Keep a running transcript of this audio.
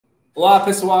Olá,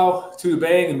 pessoal, tudo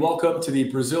bem? And welcome to the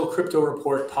Brazil Crypto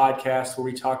Report podcast, where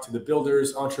we talk to the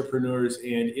builders, entrepreneurs,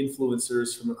 and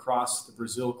influencers from across the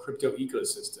Brazil crypto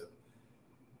ecosystem.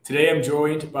 Today, I'm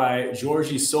joined by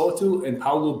Jorge Souto and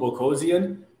Paulo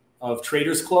Boghosian of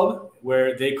Traders Club,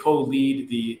 where they co-lead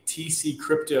the TC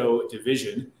Cripto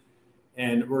division.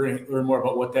 And we're going to learn more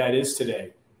about what that is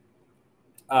today.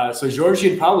 So Jorge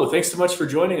and Paulo, thanks so much for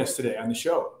joining us today on the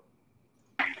show.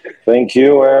 Thank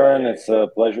you, Aaron. It's a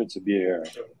pleasure to be here.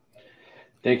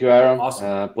 Thank you, Aaron.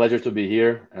 Awesome. Pleasure to be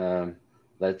here.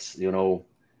 Let's,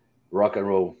 rock and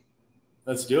roll.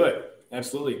 Let's do it.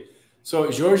 Absolutely.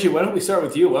 So, Jorge, why don't we start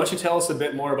with you? Why don't you tell us a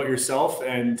bit more about yourself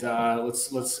and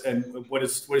and what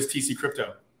is TC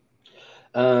Cripto?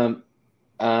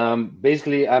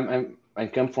 Basically, I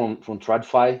come from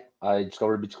TradFi. I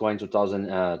discovered Bitcoin in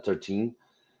 2013,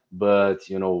 but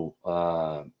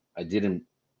I didn't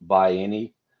buy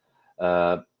any.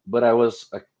 But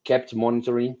I kept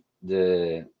monitoring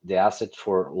the asset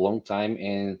for a long time,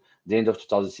 and the end of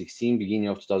 2016, beginning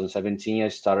of 2017, I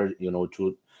started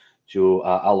to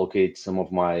allocate some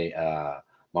of my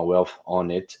wealth on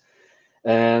it.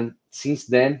 And since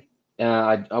then,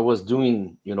 I was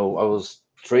doing, I was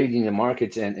trading the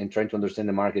markets and trying to understand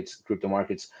the markets, crypto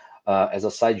markets, as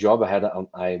a side job.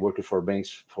 I worked for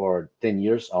banks for 10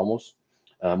 years, almost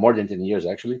more than 10 years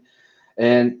actually.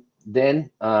 And then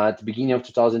at the beginning of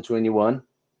 2021,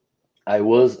 I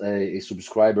was a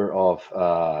subscriber of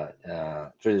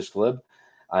Traders Club.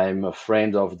 I'm a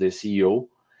friend of the CEO,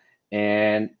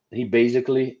 and he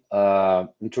basically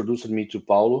introduced me to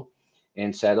Paulo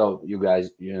and said, "Oh, you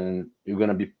guys, you're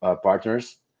gonna be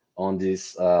partners on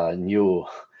this new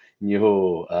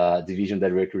division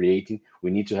that we're creating. We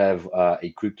need to have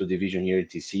a crypto division here at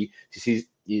TC.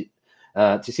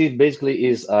 TC basically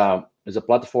is a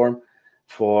platform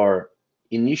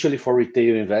initially for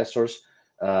retail investors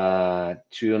to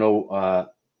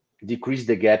decrease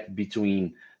the gap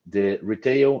between the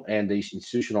retail and the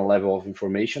institutional level of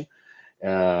information.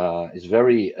 It's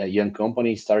very young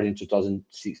company, started in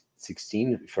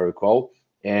 2016, if I recall,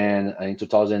 and in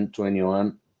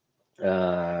 2021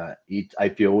 it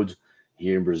IPO'd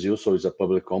here in Brazil, so it's a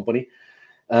public company.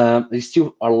 It's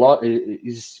still a lot.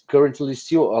 Is currently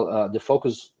still the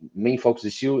main focus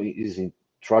is in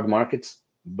trad markets,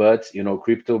 but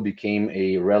crypto became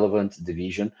a relevant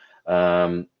division.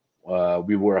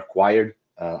 We were acquired,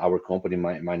 our company,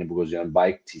 mine and Boghosian,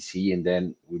 by TC, and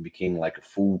then we became like a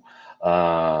full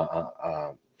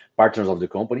partners of the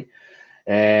company.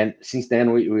 And since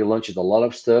then, we launched a lot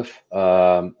of stuff.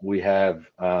 We have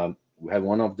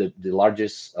one of the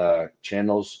largest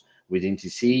channels within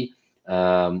TC.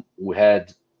 We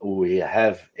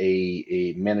have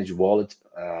a managed wallet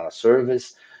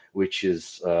service, which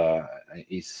is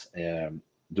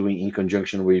doing in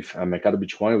conjunction with Mercado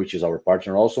Bitcoin, which is our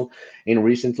partner also. And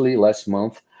recently, last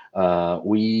month,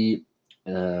 we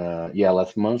launched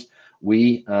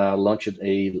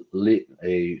a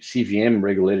CVM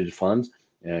regulated fund,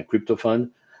 crypto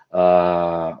fund,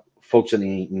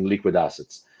 focusing in liquid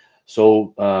assets.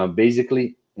 So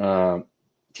basically,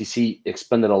 TC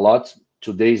expanded a lot.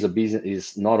 Today's business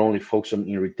is not only focused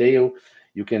in retail.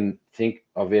 You can think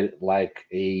of it like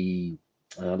a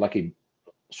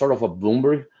sort of a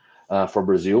Bloomberg for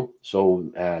Brazil. So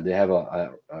they have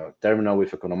a terminal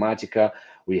with Economatica.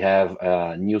 We have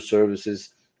new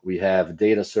services. We have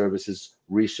data services,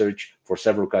 research for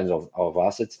several kinds of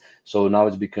assets. So now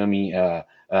it's becoming.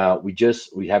 We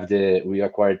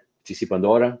acquired TC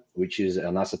Pandora, which is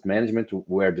an asset management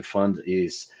where the fund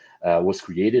was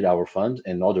created, our fund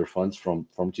and other funds from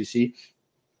TC.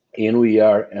 And we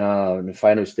are in the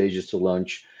final stages to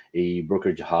launch a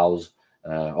brokerage house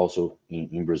also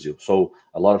in Brazil. So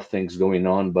a lot of things going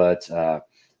on, but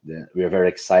we are very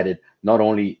excited, not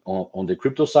only on the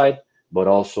crypto side, but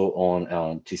also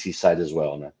on TC side as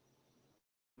well. Man.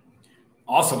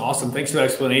 Awesome. Thanks for that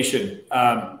explanation.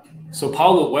 So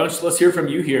Paulo, let's hear from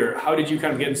you here. How did you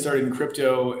kind of get started in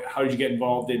crypto? How did you get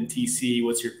involved in TC?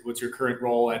 What's your current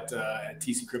role at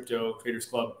TC Cripto Traders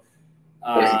Club?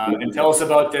 And tell us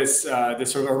about this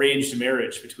sort of arranged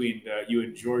marriage between you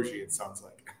and Jorge. It sounds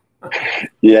like.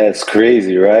 Yeah, it's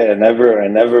crazy, right? I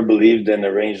never believed in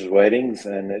arranged weddings,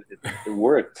 and it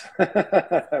worked.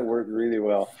 It worked really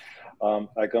well.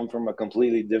 I come from a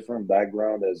completely different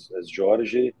background as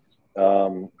Jorge.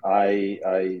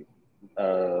 I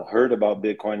heard about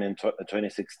Bitcoin in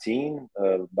 2016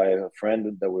 by a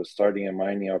friend that was starting a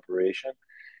mining operation.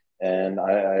 And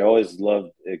I always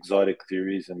loved exotic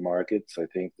theories and markets. I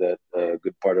think that a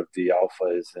good part of the alpha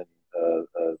is in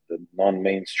the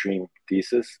non-mainstream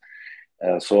thesis.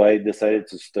 So I decided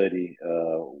to study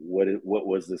what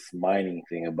was this mining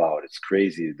thing about. It's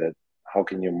crazy that how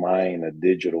can you mine a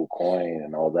digital coin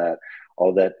and all that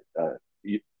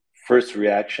first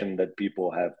reaction that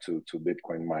people have to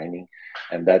Bitcoin mining,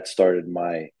 and that started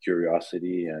my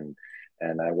curiosity, and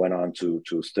I went on to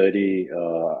study.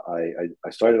 I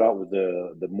started out with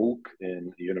the MOOC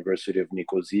in the University of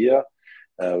Nicosia,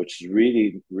 which is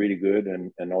really good,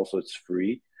 and also it's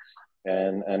free.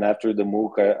 And after the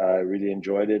MOOC, I really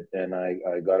enjoyed it, and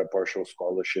I got a partial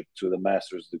scholarship to the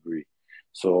master's degree.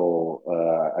 So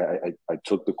I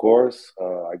took the course.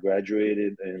 I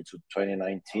graduated into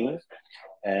 2019,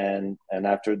 and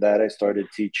after that, I started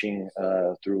teaching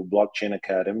through Blockchain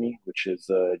Academy, which is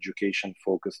an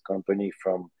education-focused company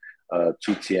from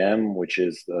 2TM, which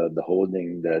is the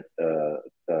holding that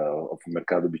of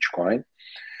Mercado Bitcoin.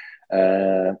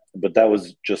 But that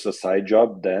was just a side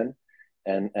job then.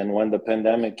 And when the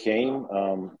pandemic came,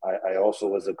 I also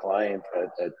was a client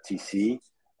at TC.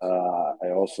 I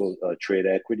also trade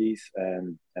equities,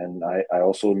 and I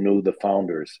also knew the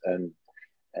founders.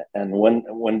 And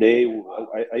one day,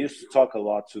 I used to talk a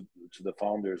lot to the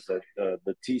founders that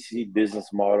the TC business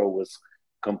model was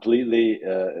completely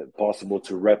possible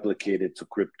to replicate it to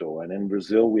crypto. And in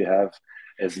Brazil, we have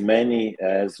as many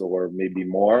as, or maybe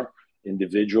more,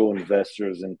 individual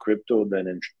investors in crypto than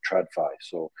in TradFi.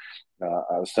 So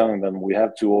I was telling them we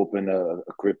have to open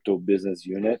a crypto business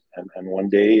unit, and one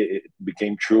day it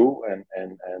became true.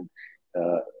 And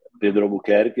Pedro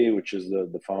Buquerque, which is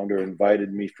the founder,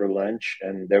 invited me for lunch,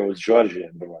 and there was Jorge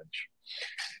in the lunch.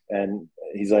 And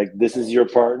he's like, "This is your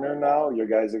partner now. You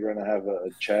guys are going to have a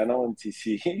channel in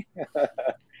TC,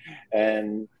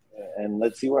 and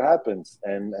let's see what happens."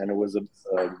 And it was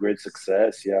a great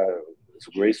success. Yeah, it's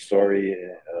a great story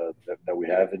that we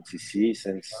have in TC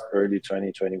since early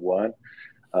 2021.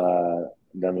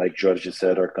 Then, like Jorge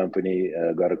said, our company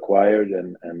got acquired,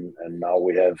 and now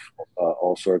we have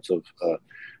all sorts of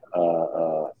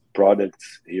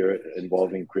products here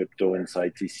involving crypto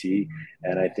inside TC.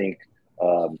 And I think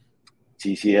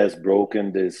TC has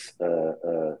broken this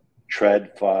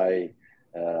TradFi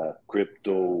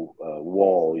crypto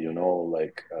wall,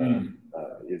 like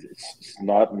it's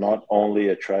not only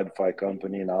a TradFi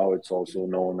company now, it's also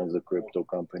known as a crypto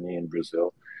company in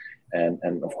Brazil.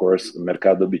 And of course,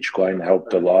 Mercado Bitcoin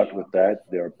helped a lot with that.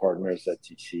 They are partners at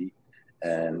TC,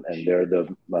 and they're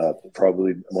the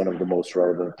probably one of the most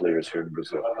relevant players here in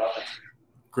Brazil.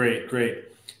 Great.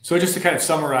 So just to kind of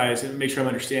summarize and make sure I'm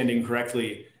understanding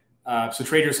correctly, so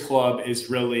Traders Club is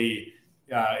really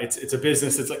it's a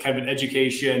business that's like kind of an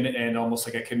education and almost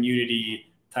like a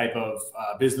community type of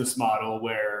business model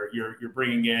where you're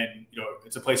bringing in,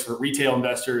 it's a place for retail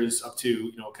investors up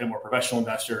to kind of more professional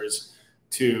investors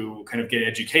to kind of get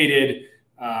educated,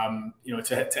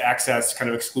 to access kind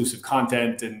of exclusive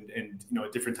content and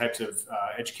different types of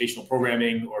educational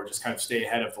programming, or just kind of stay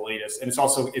ahead of the latest. And it's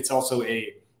also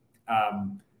a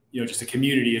just a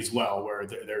community as well, where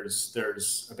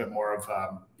there's a bit more of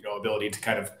ability to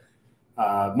kind of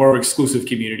more of an exclusive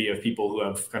community of people who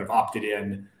have kind of opted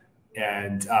in,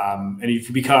 and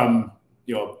you've become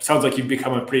sounds like you've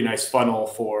become a pretty nice funnel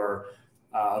for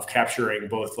of capturing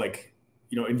both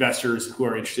investors who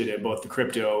are interested in both the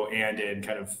crypto and in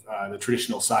kind of the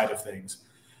traditional side of things.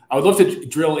 I would love to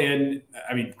drill in.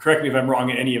 I mean, correct me if I'm wrong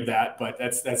in any of that, but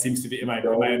that seems to be. Am I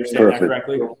understanding that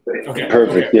correctly? Okay.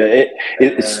 Perfect. Okay. Yeah,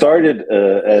 it started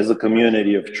as a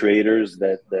community of traders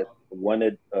that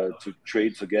wanted to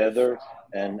trade together,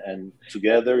 and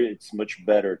together it's much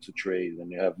better to trade when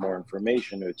you have more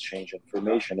information, to exchange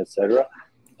information, etc.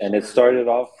 And it started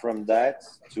off from that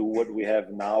to what we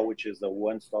have now, which is a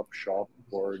one-stop shop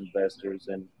for investors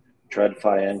in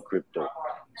TradFi and crypto.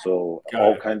 So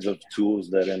all kinds of tools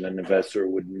that an investor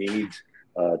would need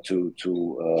to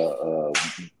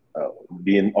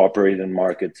operate in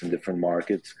markets, in different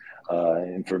markets,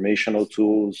 informational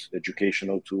tools,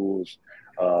 educational tools,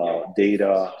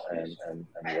 data, and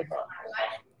whatnot.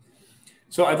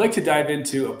 So I'd like to dive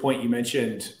into a point you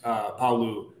mentioned,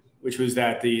 Paulo, which was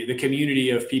that the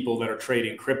community of people that are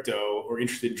trading crypto or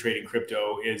interested in trading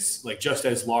crypto is just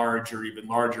as large or even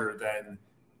larger than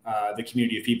the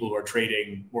community of people who are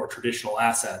trading more traditional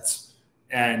assets.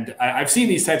 And I've seen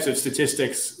these types of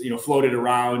statistics, floated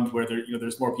around where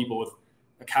there's more people with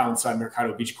accounts on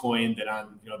Mercado Bitcoin than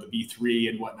on the B3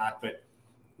 and whatnot. But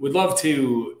would love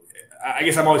to. I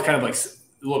guess I'm always kind of a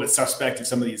little bit suspect of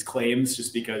some of these claims,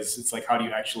 just because it's how do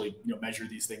you actually measure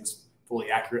these things fully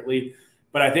accurately?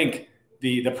 But I think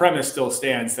the premise still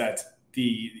stands that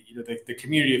the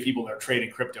community of people that are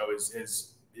trading crypto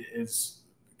is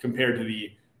compared to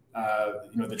the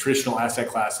traditional asset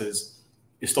classes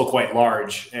still quite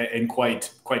large and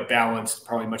quite balanced,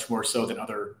 probably much more so than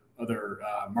other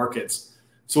markets.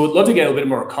 So I'd love to get a little bit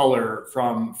more color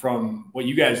from what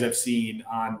you guys have seen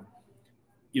on,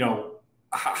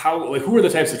 how, like, who are the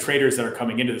types of traders that are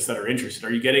coming into this that are interested?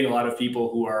 Are you getting a lot of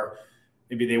people who are,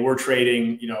 maybe they were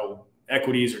trading,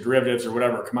 equities or derivatives or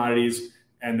whatever, commodities,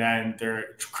 and then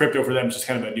they're crypto for them is just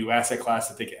kind of a new asset class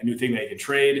that a new thing they can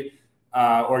trade?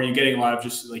 Or are you getting a lot of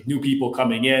just like new people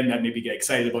coming in that maybe get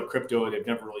excited about crypto and they've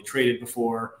never really traded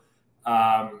before?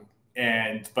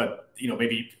 But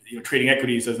maybe trading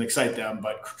equities doesn't excite them,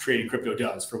 but trading crypto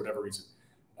does for whatever reason.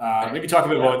 Maybe talk a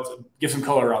bit about, give some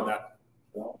color on that.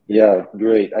 Yeah,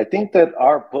 great. I think that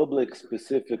our public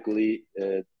specifically,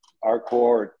 our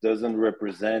core doesn't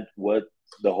represent what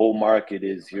the whole market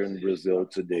is here in Brazil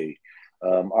today.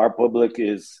 Our public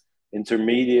is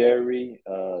intermediary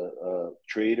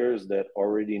traders that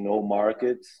already know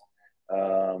markets,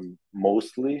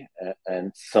 mostly,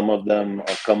 and some of them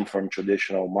come from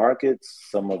traditional markets,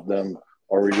 some of them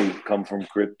already come from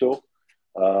crypto.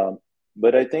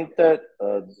 But I think that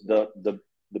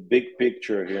the big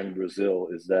picture here in Brazil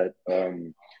is that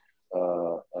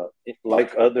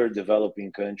like other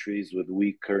developing countries with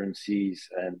weak currencies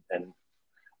and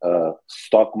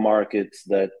stock markets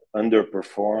that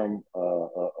underperform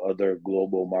other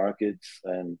global markets,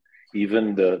 and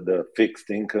even the fixed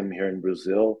income here in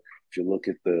Brazil. If you look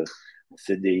at the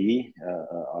CDI,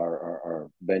 our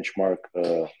benchmark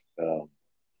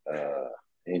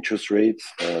interest rates,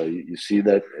 you see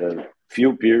that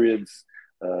few periods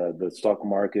the stock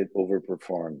market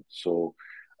overperformed. So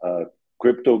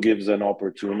crypto gives an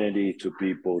opportunity to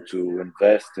people to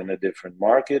invest in a different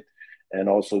market, and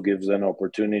also gives an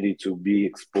opportunity to be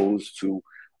exposed to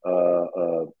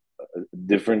a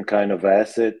different kind of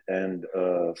asset. And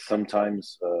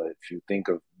sometimes, if you think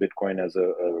of Bitcoin as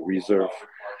a reserve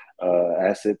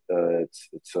asset,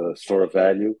 it's a store of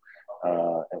value,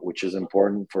 which is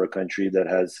important for a country that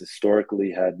has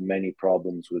historically had many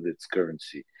problems with its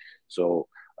currency. So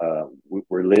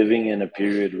we're living in a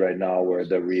period right now where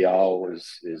the real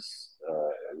is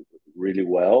really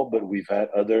well, but we've had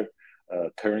other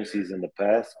currencies in the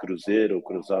past, Cruzeiro,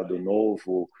 Cruzado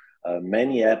Novo,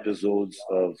 many episodes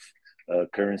of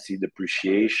currency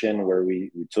depreciation where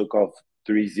we took off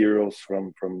 3 zeros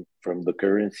from the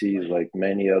currency, like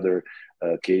many other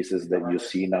cases that you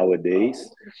see nowadays,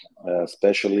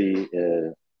 especially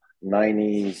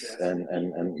 90s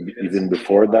and even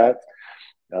before that.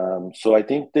 So I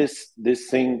think this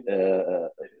thing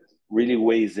really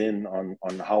weighs in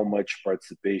on how much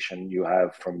participation you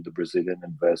have from the Brazilian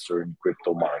investor in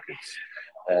crypto markets.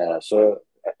 So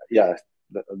yeah,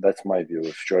 that's my view.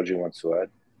 If Jorge wants to add.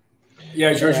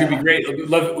 Yeah, Jorge, it'd be great. We'd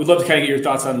love to kind of get your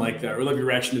thoughts on like that. We'd love your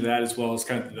reaction to that, as well as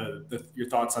kind of your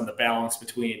thoughts on the balance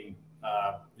between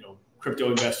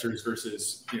crypto investors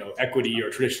versus equity or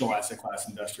traditional asset class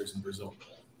investors in Brazil.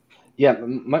 Yeah,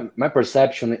 my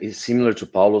perception is similar to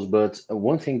Paulo's, but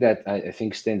one thing that I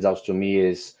think stands out to me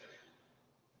is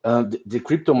the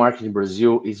crypto market in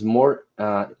Brazil is more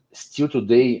still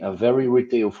today a very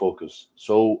retail focus.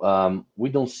 So we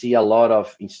don't see a lot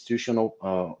of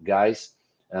institutional guys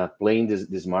playing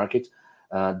this market.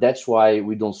 That's why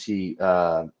we don't see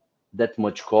that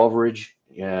much coverage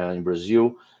in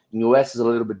Brazil. In US is a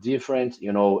little bit different.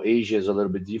 Asia is a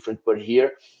little bit different, but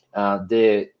here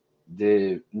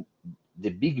the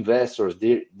big investors,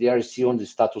 they are still on the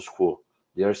status quo.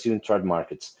 They are still in trad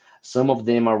markets. Some of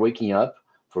them are waking up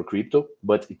for crypto,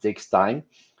 but it takes time.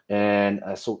 And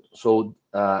so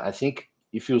I think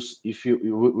if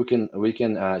we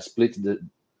can split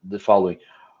the following.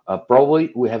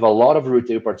 Probably we have a lot of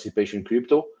retail participation in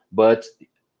crypto, but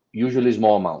usually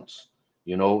small amounts.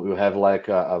 You have like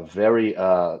a very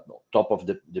top of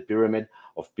the pyramid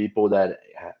of people that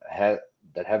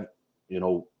have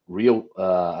real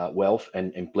wealth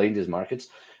and play in these markets,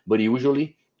 but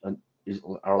usually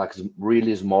are like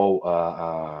really small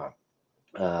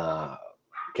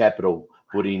capital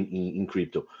put in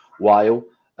crypto, while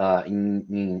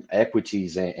in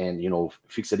equities and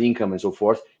fixed income and so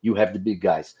forth, you have the big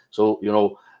guys. So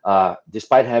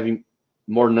despite having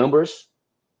more numbers,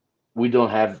 we don't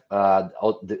have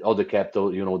all the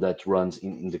capital that runs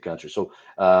in the country. So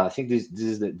I think this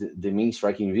is the main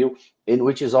striking view, and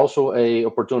which is also a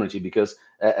opportunity, because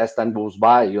as time goes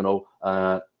by, you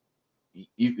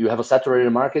have a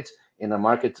saturated market, in a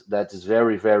market that is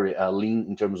very, very lean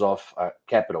in terms of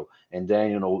capital, and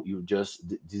then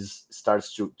this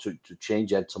starts to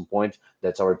change at some point.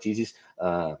 That's our thesis.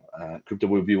 Crypto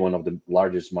will be one of the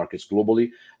largest markets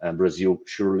globally, and Brazil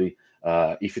surely,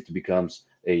 if it becomes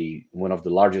one of the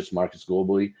largest markets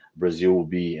globally, Brazil will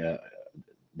be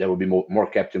there will be more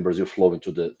capital in Brazil flowing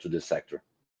to the sector.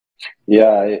 Yeah,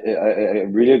 I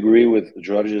really agree with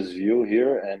Jorge's view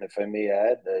here. And if I may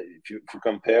add, if you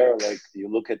compare, like you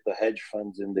look at the hedge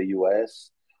funds in the US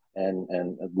and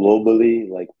globally,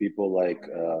 like people like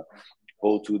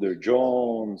Paul Tudor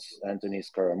Jones, Anthony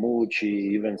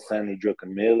Scaramucci, even Stanley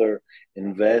Druckenmiller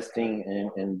investing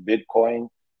in Bitcoin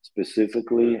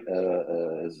specifically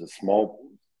as a small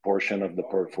portion of the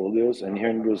portfolios. And here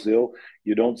in Brazil,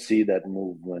 you don't see that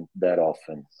movement that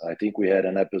often. I think we had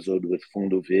an episode with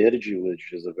Fundo Verde,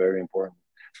 which is a very important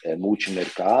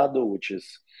multimercado, which is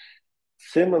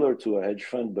similar to a hedge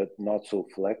fund, but not so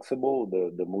flexible.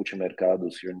 The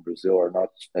multimercados here in Brazil are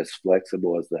not as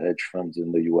flexible as the hedge funds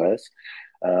in the US.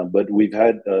 But we've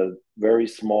had a very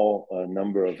small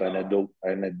number of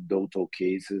anecdotal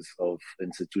cases of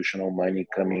institutional money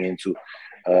coming into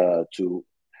to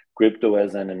crypto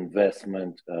as an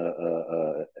investment,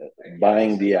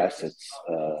 buying the assets,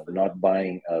 not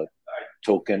buying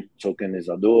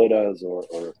tokenizadoras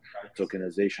or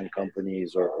tokenization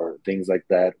companies or things like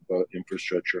that, but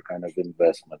infrastructure kind of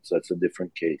investments. That's a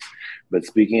different case. But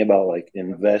speaking about like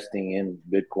investing in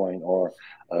Bitcoin or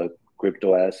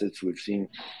crypto assets, we've seen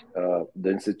the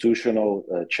institutional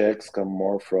checks come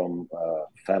more from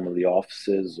family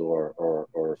offices or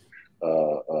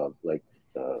like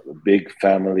a big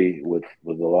family with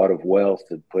a lot of wealth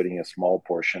and putting a small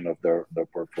portion of their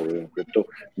portfolio in crypto,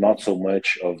 not so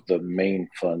much of the main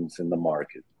funds in the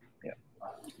market.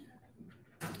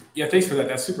 Yeah, thanks for that.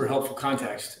 That's super helpful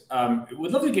context.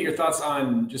 Would love to get your thoughts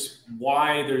on just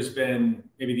why there's been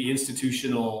maybe the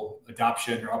institutional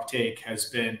adoption or uptake has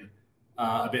been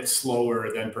a bit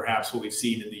slower than perhaps what we've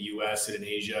seen in the US and in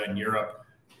Asia and Europe.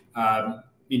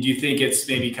 Do you think it's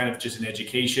maybe kind of just an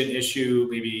education issue?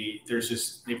 Maybe there's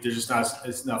just not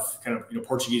enough kind of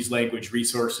Portuguese language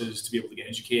resources to be able to get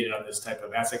educated on this type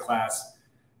of asset class.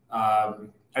 I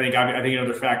think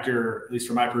another factor, at least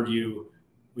from my purview,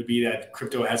 would be that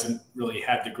crypto hasn't really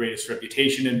had the greatest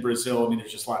reputation in Brazil. I mean,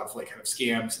 there's just a lot of like kind of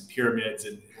scams and pyramids,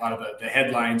 and a lot of the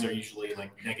headlines are usually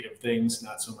like negative things,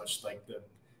 not so much like the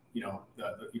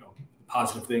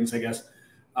positive things, I guess.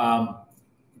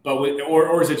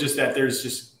 Or is it just that there's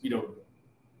just if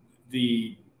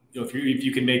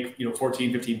you can make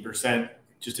 14-15%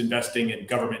 just investing in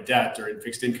government debt or in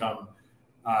fixed income,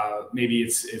 maybe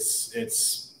it's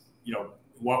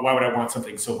why would I want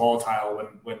something so volatile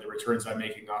when the returns I'm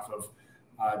making off of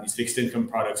these fixed income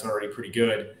products are already pretty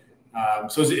good?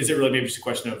 So is it really maybe just a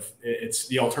question of it's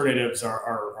the alternatives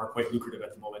are quite lucrative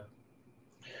at the moment?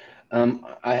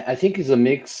 I think it's a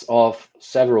mix of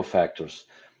several factors.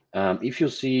 If you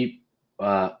see,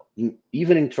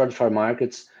 even in TradFi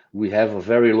markets, we have a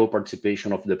very low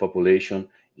participation of the population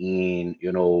in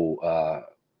all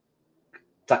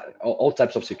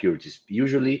types of securities.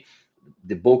 Usually,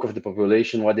 the bulk of the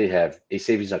population, what they have, a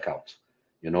savings account,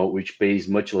 which pays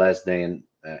much less than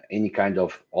any kind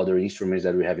of other instruments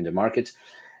that we have in the market.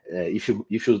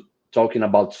 If you're talking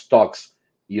about stocks,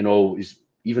 it's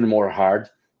even more hard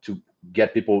to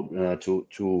get people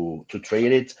to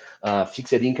trade it.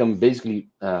 Fixed income basically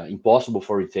impossible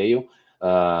for retail,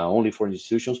 only for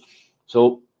institutions.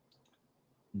 So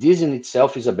this in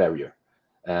itself is a barrier.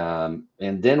 And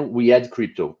then we add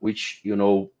crypto, which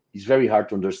is very hard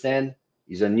to understand.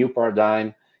 Is a new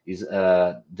paradigm.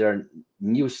 There are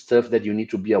new stuff that you need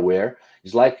to be aware.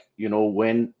 It's like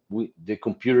when the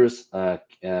computers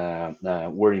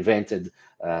were invented,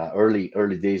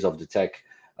 early days of the tech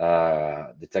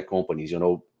companies.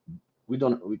 We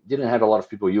didn't have a lot of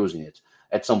people using it.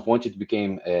 At some point, it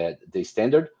became the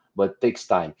standard, but it takes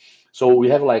time. So we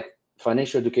have like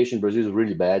financial education in Brazil is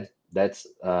really bad. That's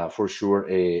for sure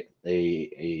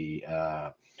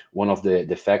one of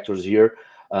the factors here.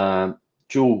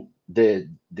 Two, the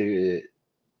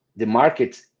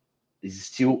market is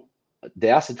still, the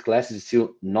asset class is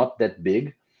still not that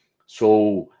big.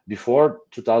 So before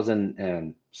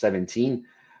 2017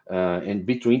 and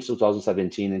between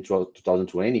 2017 and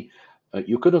 2020,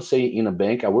 you couldn't say in a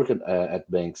bank, I work at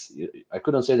banks, I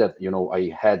couldn't say that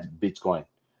I had Bitcoin.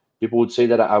 People would say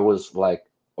that I was like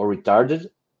or retarded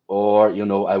or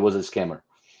I was a scammer.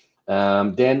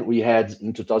 Then we had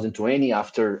in 2020,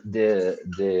 after the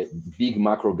big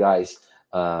macro guys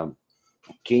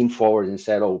came forward and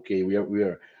said, oh, okay, we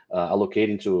are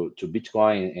allocating to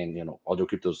Bitcoin, and other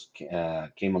cryptos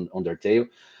came on their tail.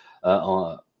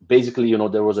 Basically,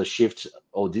 there was a shift.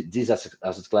 Oh, this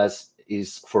asset class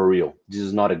is for real. This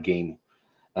is not a game.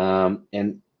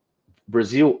 And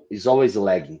Brazil is always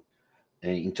lagging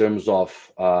in terms of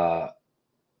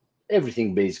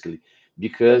everything, basically,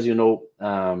 because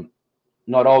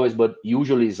not always, but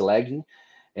usually is lagging,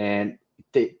 and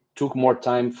it took more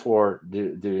time for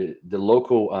the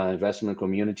local investment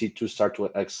community to start to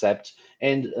accept.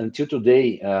 And until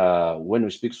today, when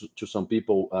we speak to some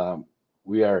people,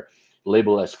 we are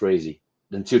labeled as crazy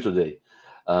until today.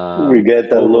 We get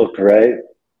that look, right?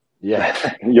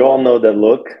 Yeah. You all know that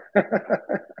look.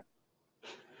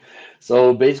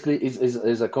 So basically,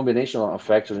 it's a combination of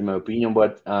factors, in my opinion.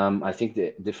 But I think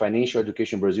the financial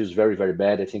education in Brazil is very, very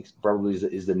bad. I think probably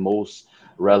is the most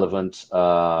relevant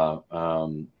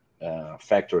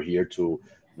factor here to,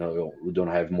 we don't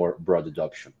have more broad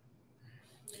adoption.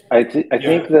 I think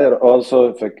that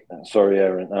also, sorry,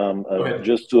 Aaron,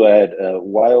 just to add,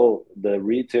 while the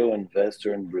retail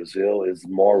investor in Brazil is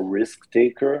more risk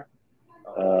taker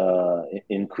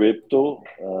in crypto,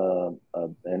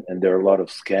 and there are a lot of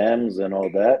scams and all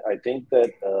that, I think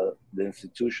that the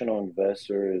institutional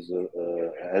investor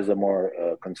has a more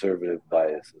conservative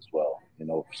bias as well.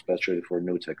 Especially for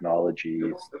new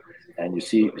technologies, and you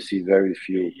see very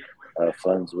few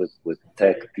funds with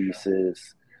tech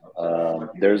thesis.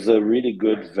 There's a really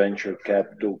good venture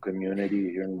capital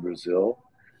community here in Brazil,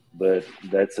 but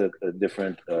that's a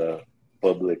different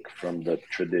public from the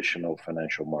traditional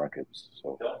financial markets.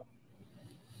 So,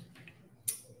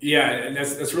 yeah, and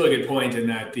that's a really good point. In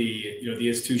that the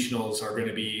institutionals are going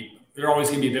to be, they're always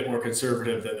going to be a bit more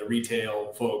conservative than the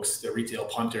retail folks, the retail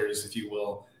punters, if you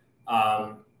will.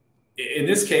 In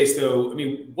this case, though, I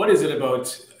mean, what is it about,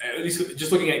 at least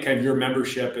just looking at kind of your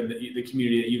membership and the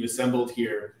community that you've assembled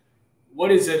here?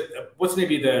 What is it? What's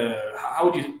maybe how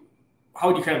would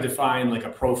you kind of define like a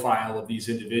profile of these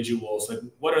individuals? Like,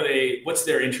 what are they? What's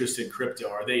their interest in crypto?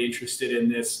 Are they interested in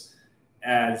this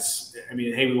as, I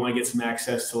mean, hey, we want to get some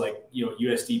access to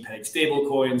USD pegged stable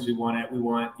coins. We want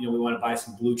to buy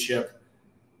some blue chip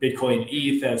Bitcoin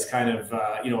ETH as kind of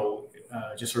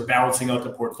just sort of balancing out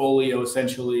the portfolio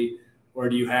essentially. Or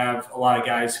do you have a lot of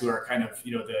guys who are kind of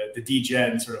the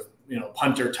degen sort of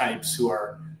punter types who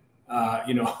are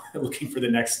looking for the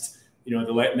next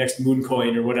the next moon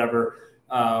coin or whatever,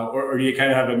 or do you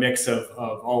kind of have a mix of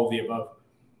all of the above?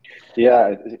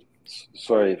 Yeah,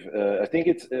 sorry, I think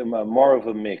it's more of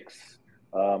a mix.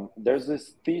 There's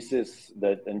this thesis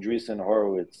that Andreessen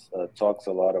Horowitz talks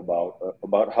a lot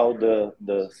about how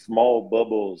the small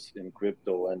bubbles in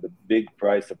crypto and the big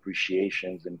price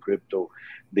appreciations in crypto,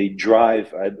 they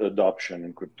drive adoption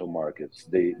in crypto markets.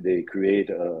 They create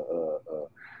a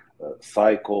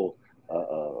cycle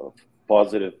of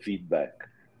positive feedback.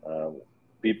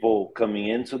 People coming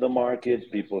into the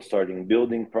market, people starting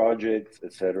building projects,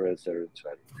 et cetera, et cetera, et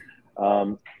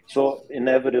cetera. So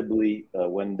inevitably,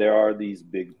 when there are these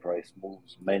big price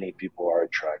moves, many people are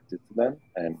attracted to them,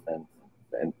 and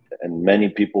many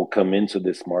people come into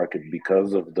this market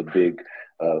because of the big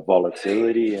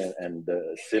volatility and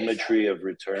the symmetry of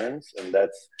returns, and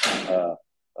that's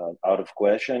out of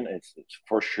question. It's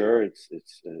for sure. It's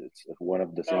one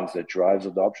of the things that drives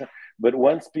adoption. But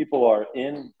once people are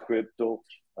in crypto,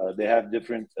 they have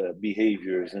different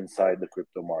behaviors inside the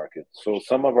crypto market. So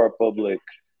some of our public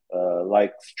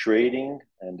likes trading,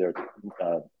 and they're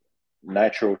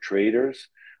natural traders.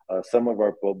 Some of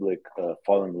our public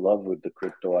fall in love with the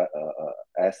crypto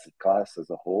asset class as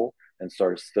a whole and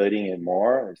start studying it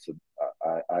more.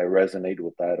 I resonate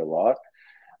with that a lot.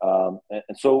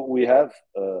 And so we have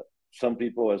some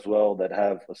people as well that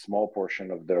have a small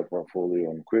portion of their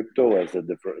portfolio in crypto as a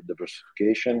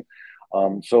diversification.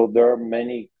 So there are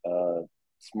many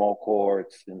small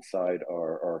cohorts inside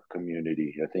our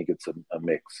community. I think it's a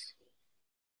mix.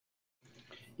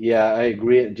 Yeah, I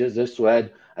agree. Just to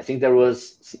add, I think there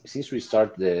was, since we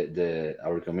started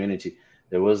our community,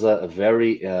 there was a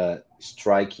very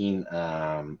striking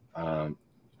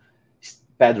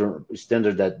pattern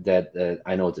standard that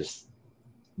I noticed.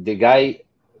 The guy,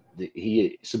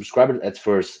 he subscribed at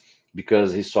first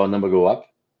because he saw a number go up,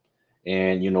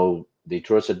 and they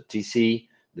trusted TC,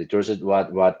 they trusted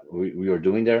what we were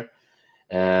doing there,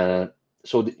 and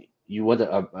so you want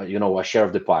a share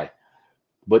of the pie.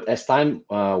 But as time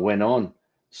went on,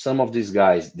 some of these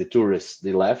guys, the tourists,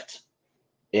 they left,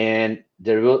 and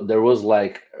there was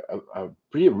like a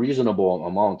pretty reasonable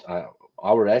amount.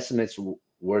 Our estimates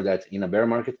were that in a bear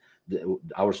market,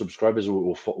 our subscribers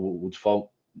would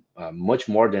fall much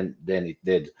more than it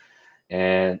did,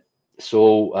 and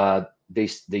so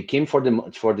they came for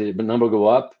the number go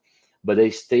up, but they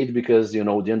stayed because they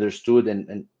understood,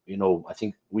 and I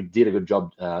think we did a good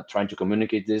job trying to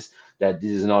communicate that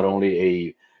this is not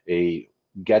only a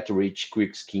get rich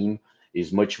quick scheme,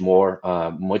 is much more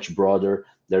much broader.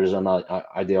 There is an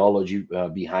ideology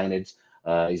behind it,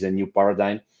 is a new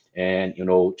paradigm, and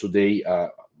today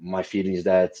my feeling is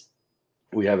that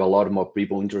we have a lot more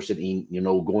people interested in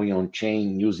going on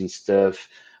chain, using stuff,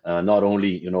 not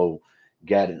only, you know,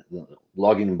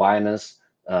 log in Binance,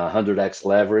 100x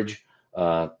leverage,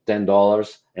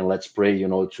 $10, and let's pray, you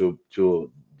know, to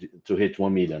hit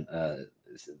 1 million.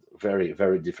 It's a very,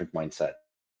 very different mindset.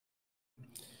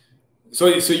 So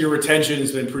your retention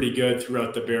has been pretty good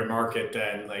throughout the bear market.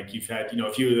 Then, like, you've had, you know,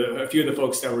 a few of the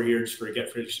folks that were here just for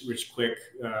get rich quick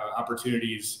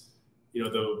opportunities. You know,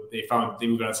 they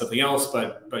moved on to something else,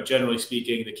 but generally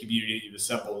speaking, the community that you've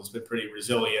assembled has been pretty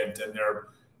resilient, and they're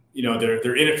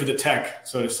in it for the tech,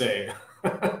 so to say,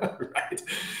 right?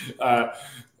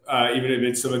 Even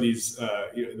amid some of these,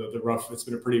 you know, it's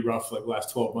been a pretty rough, like,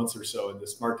 last 12 months or so in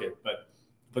this market, but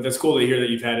that's cool to hear that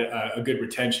you've had a good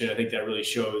retention. I think that really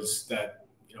shows that,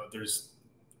 you know,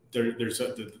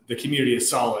 the community is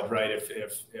solid, right?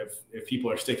 If people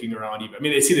are sticking around, even, I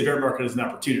mean, they see the bear market as an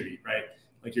opportunity, right?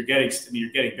 Like, you're getting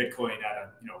Bitcoin at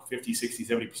a, you know, 50, 60,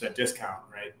 70% discount,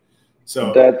 right?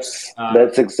 So that's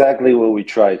exactly what we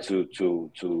try to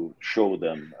show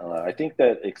them. I think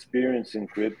that experience in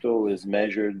crypto is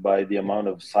measured by the amount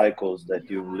of cycles that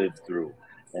you've lived through.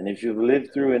 And if you've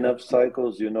lived through enough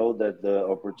cycles, you know that the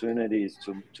opportunities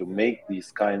to make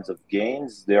these kinds of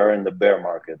gains, they are in the bear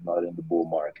market, not in the bull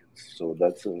markets. So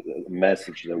that's a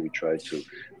message that we try to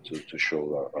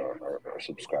show our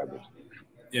subscribers.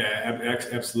 Yeah,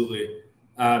 absolutely.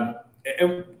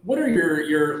 And what are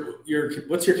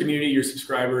what's your community, your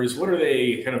subscribers? What are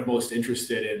they kind of most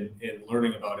interested in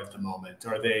learning about at the moment?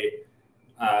 Are they,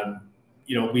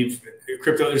 you know,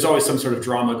 crypto, there's always some sort of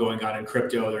drama going on in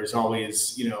crypto. There's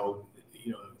always, you know,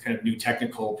 kind of new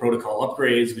technical protocol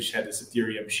upgrades, which had this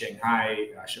Ethereum Shanghai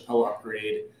Chappelle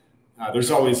upgrade.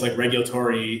 There's always, like,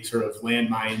 regulatory sort of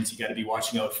landmines you got to be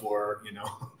watching out for, you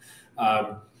know.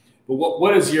 But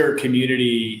what is your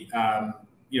community,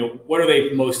 you know, what are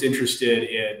they most interested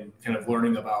in kind of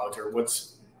learning about, or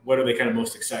what are they kind of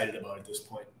most excited about at this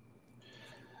point?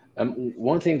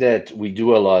 One thing that we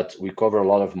do a lot, we cover a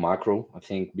lot of macro, I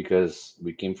think, because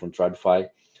we came from TradFi.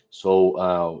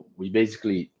 So we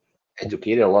basically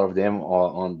educated a lot of them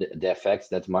on the effects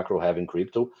that macro have in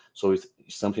crypto. So it's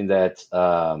something that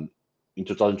in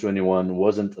 2021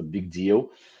 wasn't a big deal.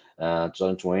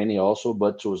 2020 also,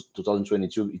 but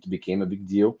 2022 it became a big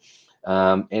deal.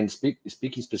 And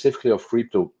speaking specifically of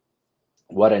crypto,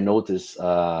 what I noticed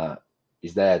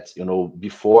is that, you know,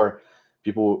 before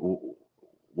people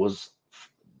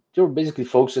they were basically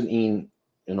focusing in,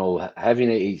 you know, having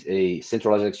a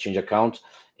centralized exchange account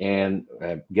and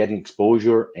getting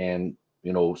exposure, and,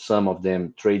 you know, some of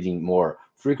them trading more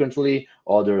frequently,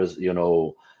 others, you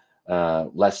know,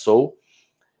 less so.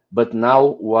 But now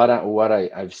what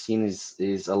I've seen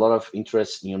is a lot of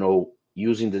interest, you know,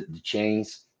 using the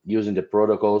chains, using the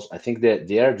protocols. I think that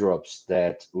the airdrops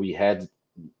that we had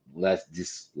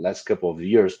this last couple of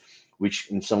years, which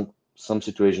in some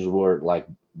situations were like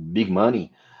big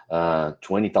money,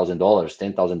 $20,000,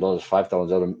 $10,000,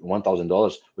 $5,000,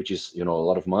 $1,000, which is, you know, a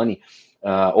lot of money,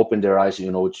 opened their eyes, you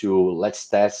know, to let's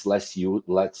test, let's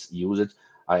use it.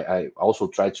 I also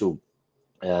try to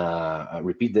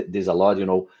repeat this a lot, you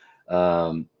know.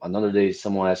 Another day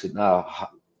someone asked,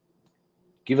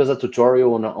 give us a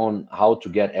tutorial on how to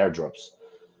get airdrops.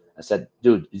 I said,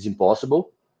 dude, it's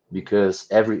impossible, because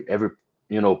every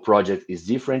you know, project is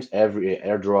different. Every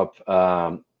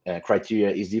airdrop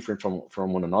criteria is different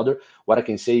from one another. What I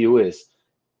can say you is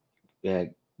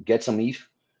get some ETH,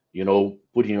 you know,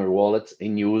 put in your wallet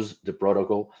and use the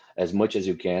protocol as much as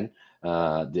you can,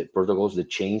 the protocols, the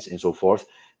chains, and so forth,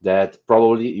 that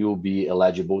probably you'll be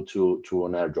eligible to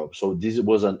an airdrop. So this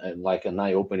was like an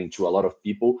eye opening to a lot of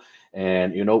people.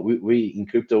 And, you know, we in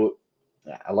crypto,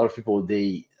 a lot of people,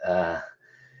 they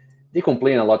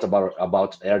complain a lot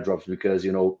about airdrops, because,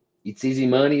 you know, it's easy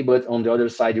money, but on the other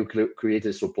side you create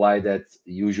a supply that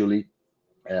usually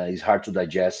is hard to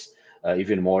digest,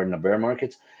 even more in a bear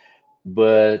market.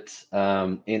 But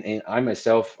and I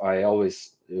myself, I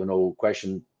always, you know,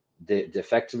 question the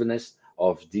effectiveness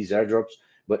of these airdrops.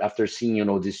 But after seeing, you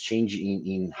know, this change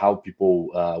in how people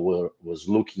was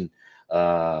looking, you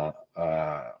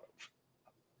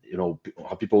know,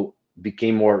 how people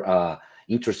became more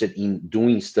interested in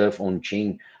doing stuff on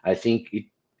chain, I think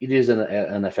it is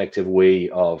an effective way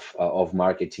of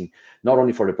marketing, not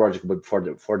only for the project but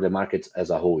for the market as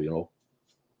a whole, you know.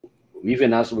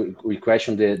 Even as we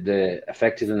question the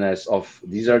effectiveness of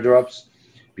these airdrops,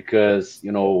 because,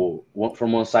 you know,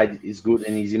 from one side it's good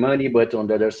and easy money, but on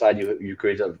the other side you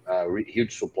create a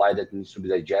huge supply that needs to be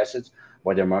digested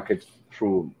by the market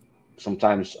through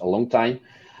sometimes a long time.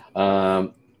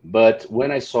 But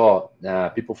when I saw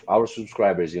people, our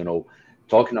subscribers, you know,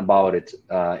 talking about it,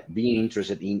 being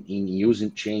interested in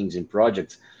using chains in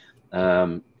projects,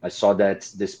 I saw that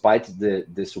despite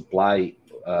the supply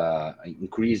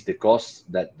increase, the costs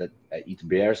that it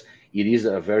bears, it is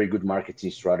a very good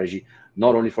marketing strategy,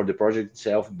 not only for the project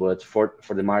itself, but for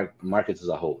the market as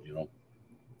a whole, you know.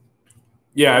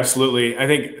 Yeah, absolutely. I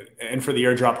think, and for the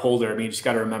airdrop holder, I mean, you just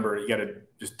got to remember, you got to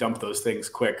just dump those things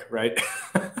quick, right?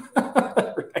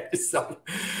 Right? So,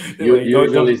 like,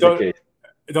 Usually is the case.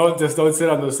 don't sit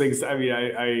on those things. I mean,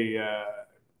 I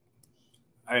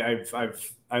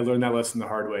learned that lesson the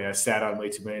hard way. I sat on way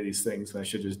too many of these things, and I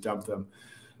should just dump them.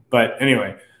 But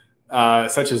anyway,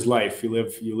 such is life. You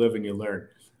live, and you learn.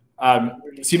 So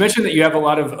you mentioned that you have a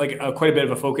lot of quite a bit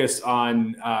of a focus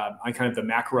on kind of the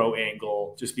macro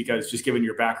angle, just given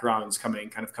your backgrounds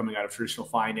coming out of traditional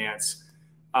finance.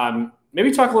 Maybe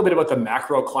talk a little bit about the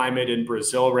macro climate in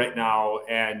Brazil right now,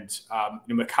 and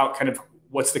how kind of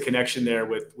what's the connection there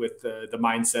with the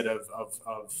mindset of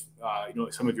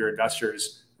some of your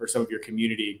investors or some of your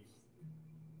community.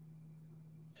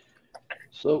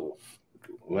 So,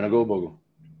 wanna go, Bogo?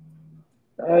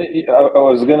 I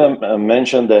was gonna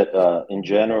mention that in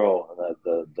general,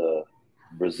 the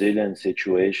Brazilian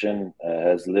situation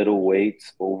has little weight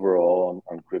overall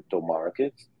on crypto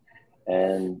markets,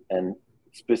 and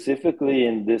specifically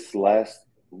in these last,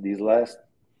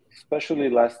 especially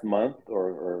last month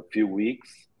or a few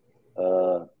weeks,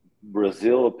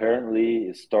 Brazil apparently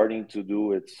is starting to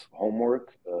do its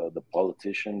homework. The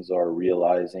politicians are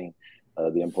realizing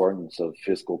the importance of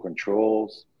fiscal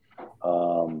controls.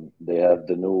 They have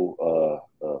the new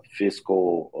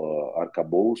fiscal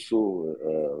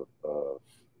arcabouço.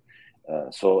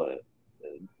 So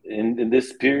in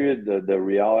this period, the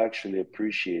real actually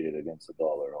appreciated against the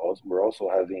dollar. We're also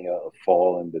having a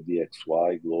fall in the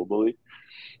DXY globally.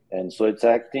 And so it's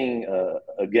acting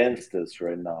against us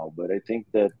right now. But I think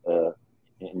that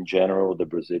in general, the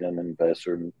Brazilian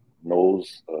investor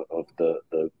knows of the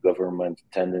government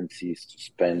tendencies to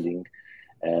spending,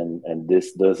 and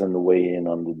this doesn't weigh in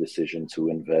on the decision to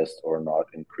invest or not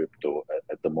in crypto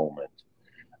at the moment.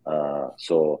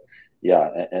 So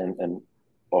yeah, and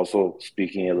also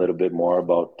speaking a little bit more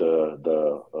about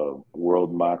the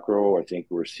world macro, I think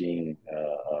we're seeing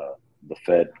the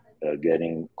Fed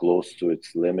getting close to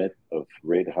its limit of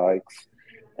rate hikes,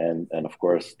 and of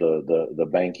course the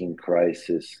banking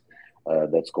crisis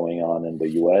that's going on in the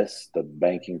U.S., the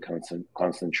banking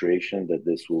concentration that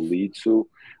this will lead to,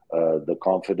 the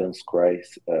confidence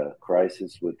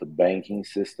crisis with the banking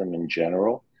system in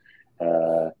general,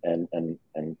 and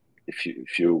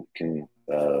if you can,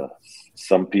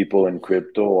 some people in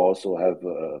crypto also have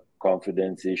a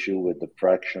confidence issue with the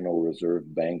fractional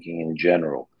reserve banking in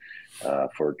general.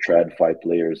 For TradFi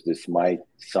players, this might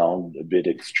sound a bit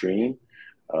extreme,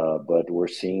 but we're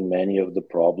seeing many of the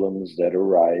problems that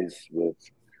arise with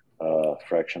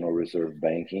fractional reserve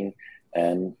banking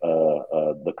and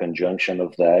the conjunction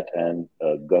of that and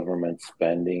government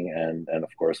spending and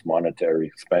of course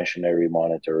expansionary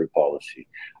monetary policy.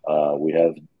 We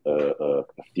have a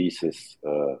thesis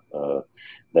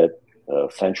that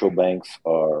central banks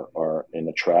are in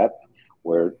a trap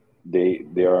where they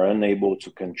are unable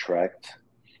to contract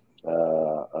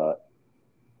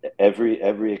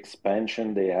every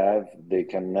expansion they have. They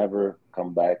can never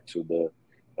come back to the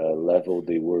level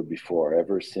they were before.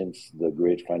 Ever since the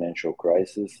great financial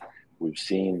crisis, we've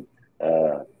seen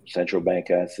central bank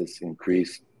assets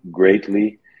increase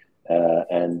greatly,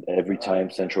 and every time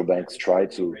central banks try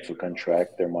to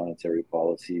contract their monetary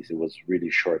policies, it was really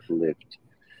short-lived.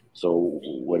 So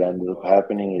what ended up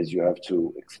happening is you have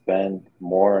to expand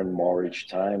more and more each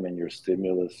time, and your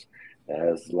stimulus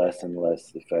has less and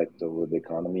less effect over the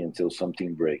economy until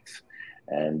something breaks.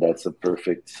 And that's a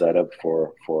perfect setup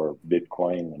for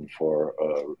Bitcoin and for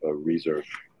a reserve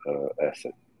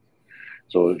asset.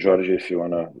 So Jorge, if you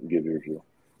want to give your view.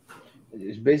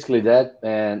 It's basically that,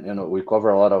 and we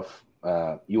cover a lot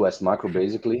of U.S. macro,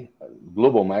 basically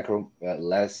global macro,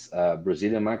 less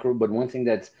Brazilian macro. But one thing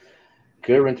that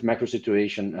current macro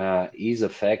situation is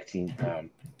affecting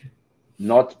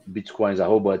not Bitcoin as a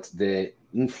whole, but the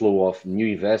inflow of new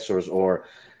investors or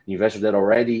investors that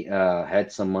already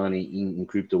had some money in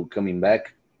crypto coming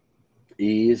back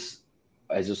is,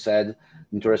 as you said,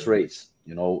 interest rates.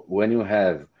 When you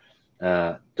have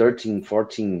 13,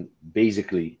 14,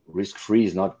 basically risk-free,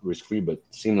 is not risk-free, but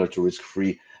similar to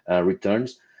risk-free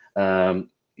returns,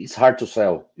 it's hard to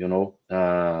sell,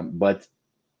 but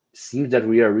seems that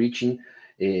we are reaching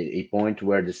a point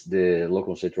where the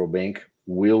local central bank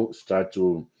will start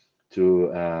to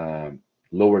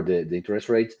lower the interest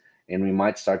rate, and we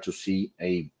might start to see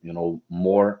a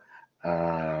more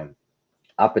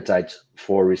appetite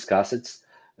for risk assets,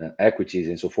 equities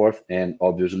and so forth. And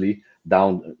obviously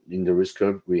down in the risk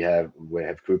curve, we have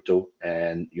crypto,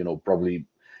 and probably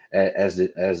as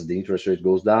the interest rate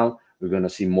goes down, we're going to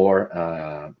see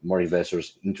more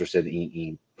investors interested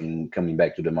in coming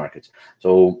back to the market.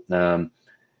 So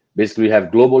basically, we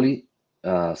have globally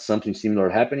something similar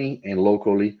happening, and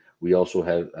locally we also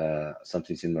have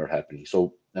something similar happening.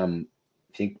 So I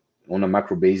think on a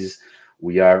macro basis,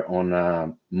 we are on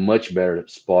a much better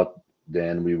spot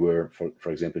than we were,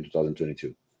 for example, in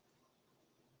 2022.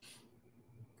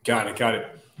 Got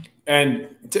it. And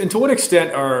to what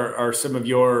extent are some of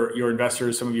your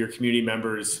investors, some of your community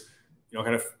members,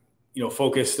 kind of,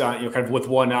 focused on, kind of with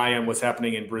one eye on what's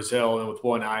happening in Brazil and with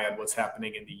one eye on what's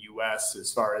happening in the U.S.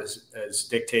 as far as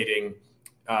dictating,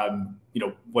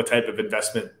 what type of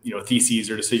investment, theses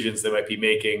or decisions they might be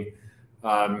making.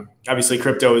 Obviously,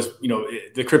 crypto is,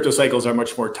 the crypto cycles are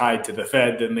much more tied to the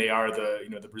Fed than they are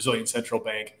the Brazilian central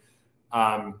bank.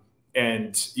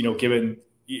 And given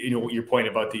your point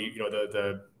about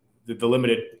the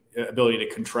limited ability to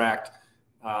contract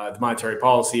the monetary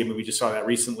policy. I mean, we just saw that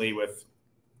recently with,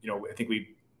 I think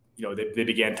they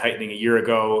began tightening a year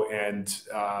ago, and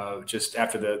just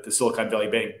after the Silicon Valley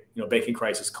Bank, banking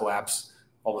crisis collapse,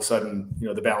 all of a sudden,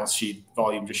 the balance sheet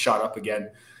volume just shot up again.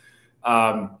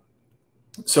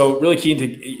 So really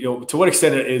keen to what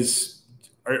extent is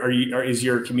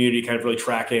your community kind of really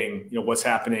tracking, what's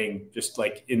happening just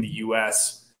like in the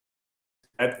U.S.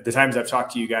 At the times I've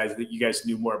talked to you guys, that you guys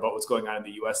knew more about what's going on in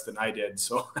the U.S. than I did.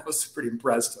 So I was pretty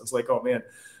impressed. I was like, oh man,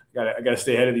 I gotta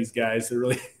stay ahead of these guys. They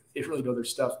really know their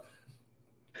stuff.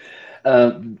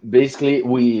 Basically,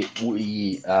 we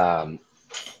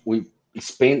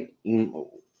spend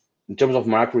in terms of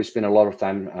macro, we spend a lot of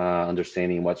time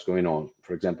understanding what's going on.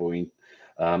 For example, in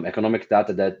economic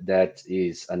data that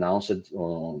is announced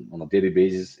on a daily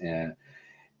basis, and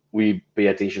we pay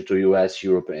attention to US,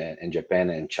 Europe, and Japan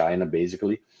and China,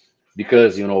 basically,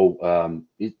 because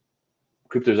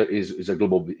crypto is a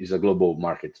global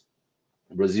market.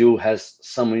 Brazil has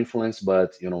some influence,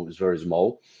 but it's very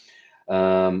small.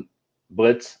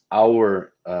 But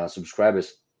our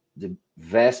subscribers, the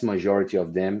vast majority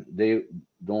of them, they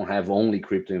don't have only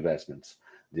crypto investments.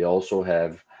 They also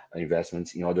have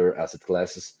investments in other asset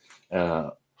classes,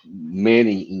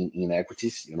 many in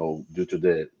equities, due to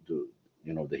the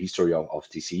history of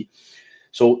TC.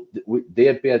 So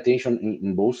they pay attention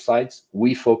in both sides.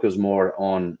 We focus more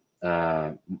on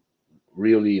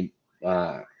really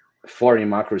foreign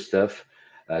macro stuff,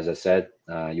 as I said,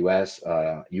 US,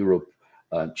 Europe,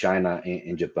 China,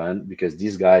 and Japan, because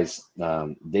these guys,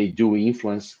 they do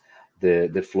influence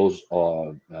the flows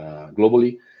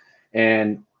globally.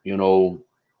 And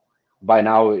by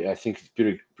now, I think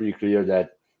it's pretty clear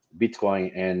that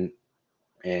Bitcoin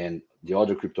and the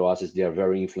other crypto assets, they are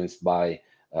very influenced by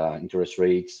interest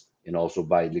rates and also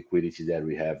by liquidity that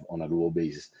we have on a global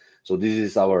basis. So this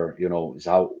is our, is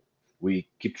how we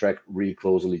keep track really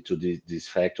closely to these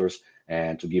factors,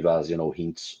 and to give us,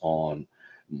 hints on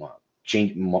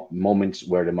change moments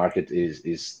where the market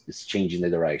is changing the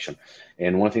direction.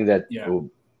 And one thing that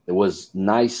it was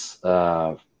nice,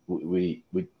 we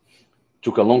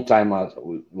took a long time,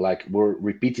 like we're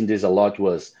repeating this a lot,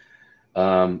 was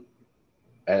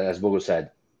as Bogo said,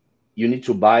 you need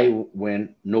to buy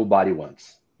when nobody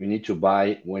wants. You need to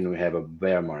buy when we have a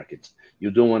bear market.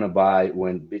 You don't want to buy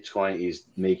when Bitcoin is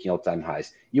making all-time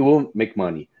highs. You won't make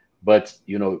money, but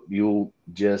you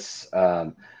just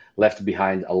left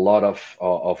behind a lot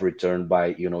of return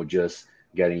by just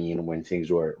getting in when things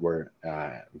were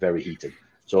very heated.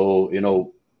 So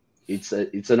it's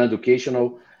an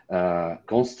educational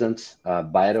constant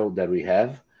battle that we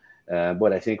have,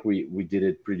 but I think we did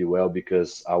it pretty well,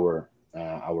 because our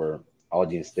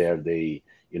audience there, they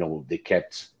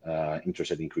kept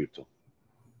interested in crypto.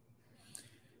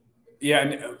 Yeah,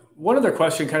 and one other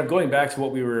question, kind of going back to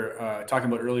what we were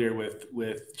talking about earlier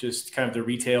with just kind of the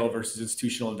retail versus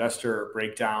institutional investor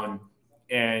breakdown,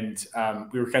 and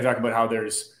we were kind of talking about how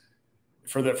there's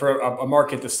for a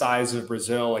market the size of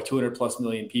Brazil, like 200 plus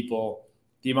million people,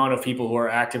 the amount of people who are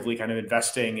actively kind of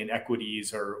investing in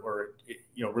equities or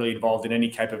really involved in any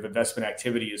type of investment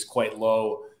activity is quite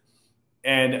low.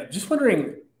 And just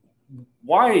wondering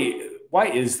why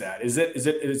is that? Is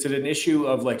it an issue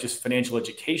of like just financial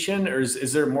education, or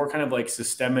is there more kind of like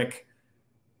systemic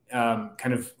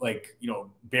kind of like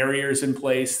barriers in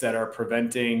place that are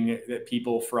preventing that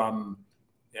people from,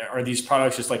 are these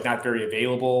products just like not very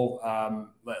available?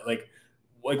 Like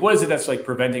what is it that's like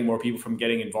preventing more people from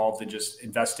getting involved in just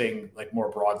investing like more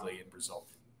broadly in Brazil?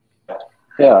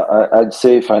 Yeah, I'd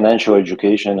say financial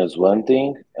education is one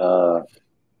thing.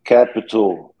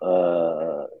 Capital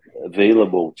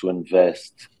available to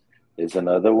invest is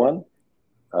another one.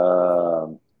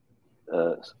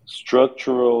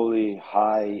 Structurally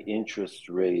high interest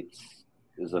rates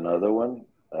is another one,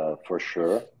 for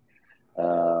sure.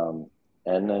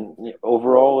 And then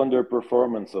overall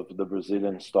underperformance of the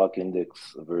Brazilian stock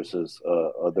index versus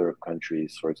other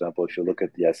countries. For example, if you look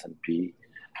at the S&P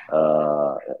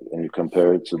and you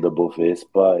compare it to the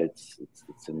Bovespa, it's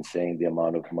insane the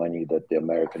amount of money that the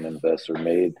American investor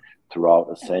made throughout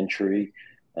a century,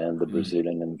 and the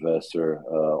Brazilian investor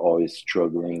always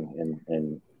struggling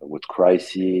in with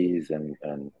crises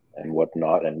and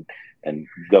whatnot, and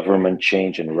government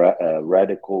change and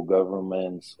radical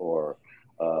governments or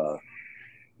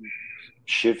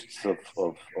shifts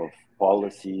of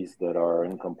policies that are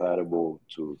incompatible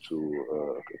to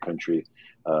a country,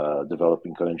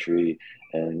 developing country,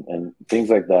 and things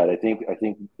like that. I think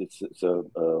it's a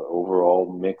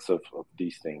overall mix of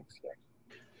these things.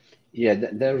 Yeah,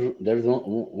 there's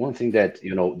one thing that,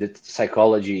 you know, that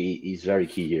psychology is very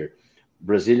key here.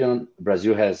 Brazil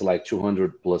has like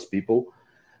 200 plus people,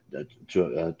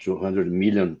 200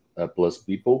 million plus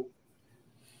people,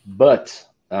 but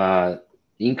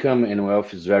income and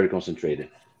wealth is very concentrated.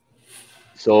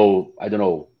 So I don't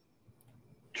know,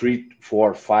 3,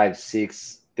 4, 5,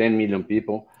 6, 10 million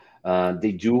people.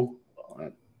 They do,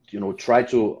 you know, try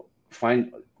to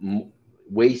find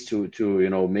ways to you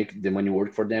know, make the money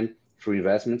work for them through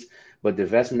investments. But the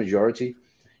vast majority,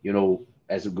 you know,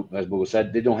 as Bogo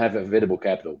said, they don't have available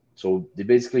capital. So they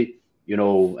basically, you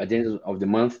know, at the end of the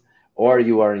month, or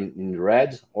you are in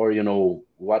red, or, you know,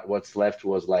 what's left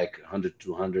was like 100,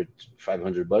 200,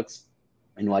 500 bucks.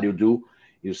 And what you do,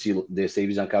 you see the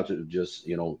savings account to just,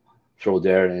 you know, throw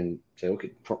there and say,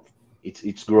 okay,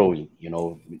 it's growing, you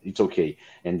know, it's okay.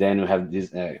 And then you have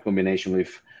this combination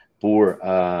with poor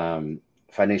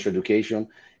financial education.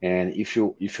 And if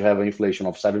you have an inflation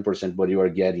of 7%, but you are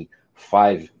getting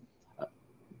 5,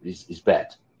 is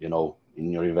bad, you know,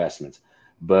 in your investments.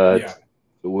 But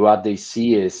what they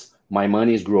see is my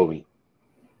money is growing,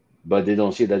 but they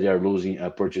don't see that they are losing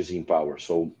purchasing power.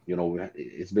 So, you know,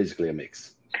 it's basically a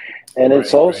mix. And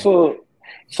it's also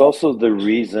the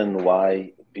reason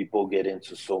why people get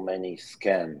into so many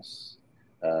scams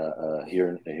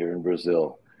here in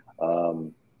Brazil.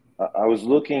 I was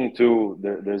looking through.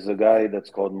 There's a guy that's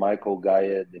called Michael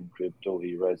Gayed in crypto.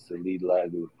 He writes the Lead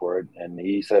Lag report, and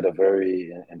he said a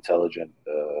very intelligent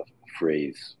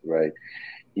phrase, right?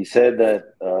 He said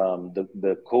that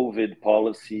the COVID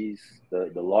policies, the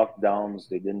lockdowns,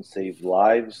 they didn't save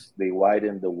lives, they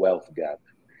widened the wealth gap.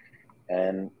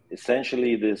 And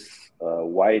essentially this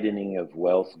widening of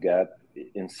wealth gap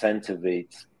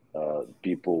incentivizes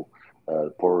people,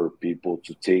 poorer people,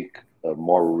 to take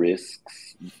more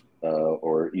risks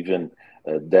or even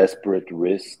desperate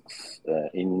risks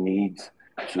in need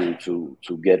to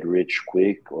get rich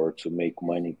quick or to make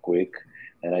money quick.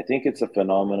 And I think it's a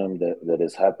phenomenon that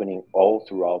is happening all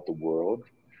throughout the world.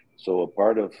 So a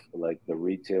part of like the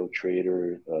retail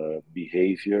trader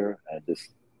behavior, this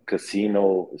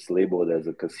casino is labeled as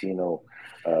a casino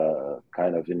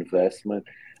kind of investment.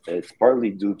 It's partly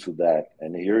due to that.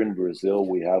 And here in Brazil,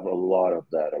 we have a lot of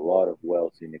that, a lot of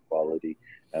wealth inequality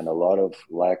and a lot of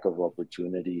lack of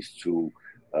opportunities to,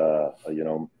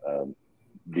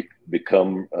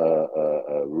 become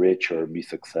rich or be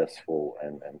successful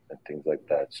and things like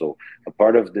that. So a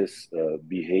part of this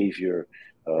behavior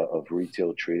of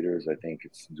retail traders, I think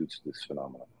it's due to this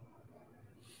phenomenon.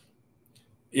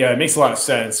 Yeah, it makes a lot of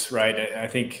sense, right? I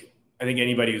think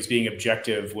anybody who's being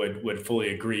objective would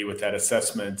fully agree with that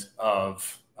assessment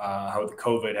of how the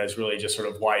COVID has really just sort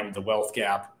of widened the wealth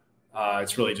gap.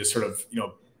 It's really just sort of,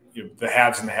 the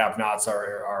haves and the have-nots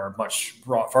are much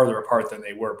farther apart than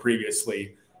they were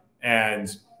previously. And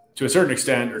to a certain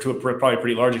extent, or to a probably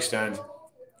pretty large extent,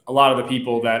 a lot of the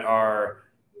people that are,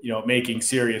 making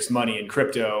serious money in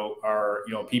crypto are,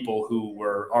 people who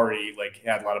were already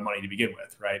had a lot of money to begin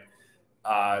with, right?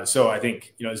 So I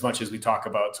think, as much as we talk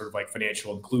about sort of like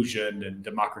financial inclusion and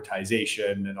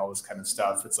democratization and all this kind of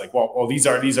stuff, it's like, well, these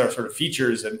are sort of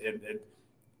features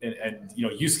and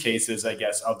use cases, I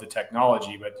guess, of the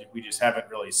technology, but we just haven't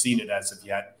really seen it as of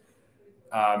yet,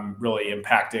 really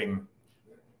impacting.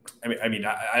 I mean,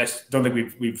 I just don't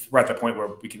think we're at the point where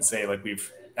we can say like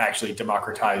we've actually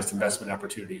democratized investment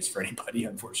opportunities for anybody,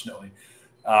 unfortunately.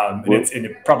 And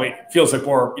it probably feels like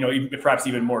more, perhaps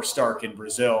even more stark in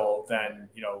Brazil than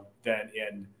in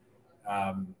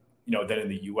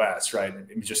the U.S. Right? I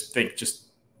mean, just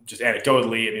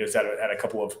anecdotally, I mean, I was at a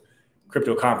couple of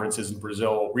crypto conferences in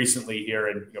Brazil recently here,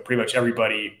 and pretty much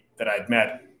everybody that I'd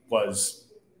met was,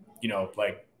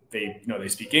 they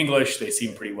speak English, they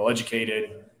seem pretty well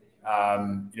educated,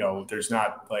 There's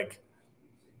not like,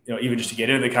 even just to get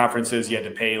into the conferences, you had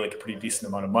to pay like a pretty decent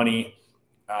amount of money.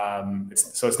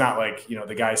 So it's not like,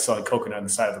 the guy selling coconut on the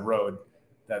side of the road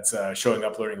that's showing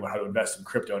up learning about how to invest in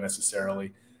crypto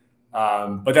necessarily.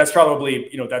 But that's probably,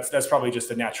 that's probably just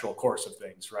the natural course of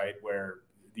things, right? Where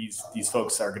these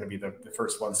folks are going to be the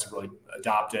first ones to really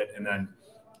adopt it. And then,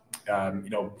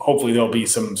 hopefully there'll be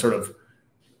some sort of,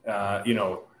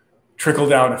 trickle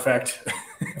down effect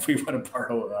if we want to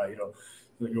borrow,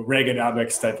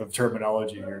 Reaganomics type of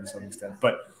terminology here to some extent.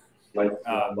 But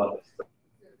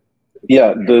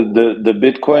yeah, the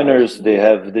Bitcoiners, they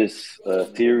have this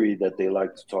theory that they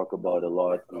like to talk about a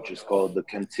lot, which is called the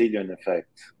Cantillon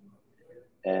effect.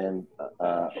 And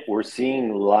we're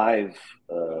seeing live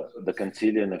the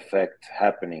Cantillon effect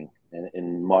happening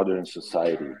in modern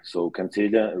society. So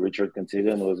Richard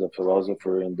Cantillon was a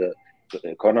philosopher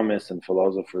economist and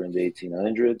philosopher in the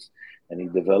 1800s, and he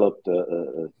developed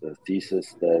a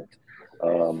thesis that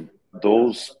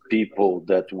those people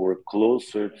that were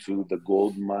closer to the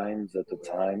gold mines at the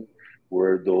time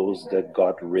were those that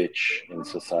got rich in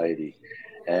society.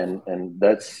 And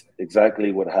that's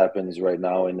exactly what happens right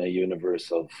now in a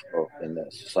universe in a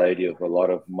society of a lot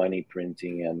of money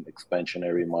printing and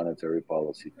expansionary monetary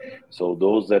policy. So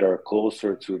those that are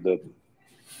closer to the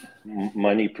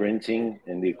money printing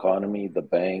in the economy, the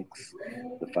banks,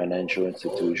 the financial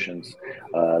institutions,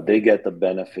 they get the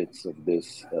benefits of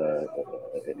this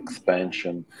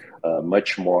expansion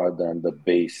much more than the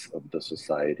base of the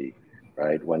society.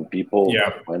 Right, when people,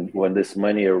 when this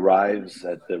money arrives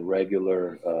at the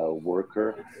regular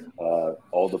worker,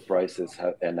 all the prices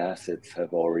and assets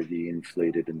have already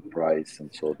inflated in price, and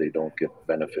so they don't get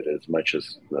benefit as much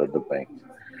as the bank.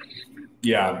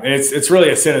 Yeah, and it's really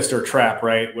a sinister trap,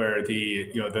 right? Where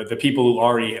the people who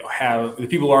already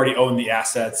own the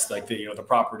assets, like the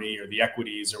property or the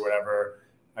equities or whatever.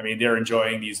 I mean, they're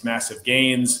enjoying these massive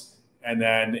gains, and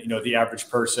then the average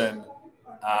person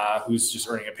who's just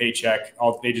earning a paycheck,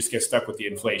 they just get stuck with the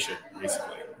inflation,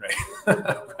 basically, right?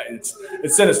 Right?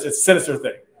 It's sinister. It's a sinister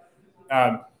thing.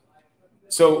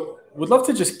 So, would love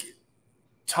to just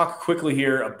talk quickly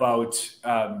here about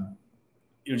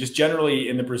just generally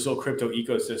in the Brazil crypto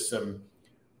ecosystem.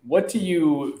 What do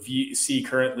you see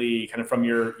currently, kind of from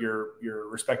your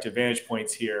respective vantage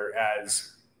points here,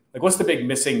 as like what's the big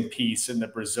missing piece in the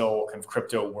Brazil kind of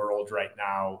crypto world right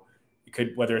now?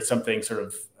 Whether it's something sort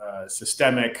of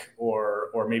systemic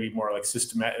or maybe more like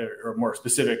systematic or more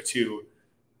specific to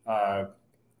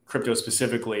crypto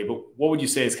specifically. But what would you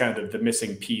say is kind of the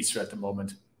missing piece at the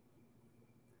moment?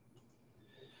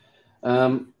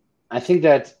 I think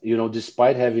that,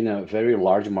 despite having a very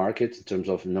large market in terms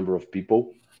of number of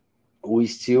people, we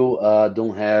still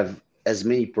don't have as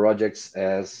many projects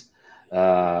as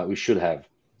we should have.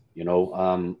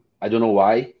 I don't know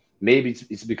why. Maybe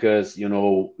it's because,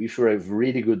 if you're a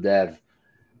really good dev,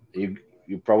 you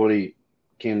probably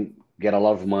can get a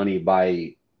lot of money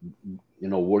by,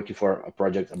 working for a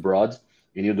project abroad,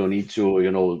 and you don't need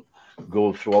to,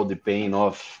 go through all the pain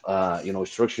of,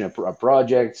 structuring a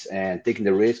project and taking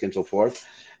the risk and so forth.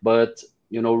 But,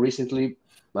 recently,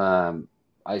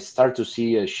 I start to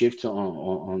see a shift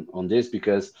on this,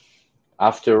 because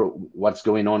after what's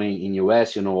going on in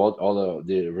US, all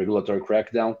the regulatory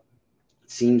crackdown,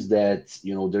 it seems that,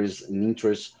 there's an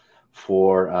interest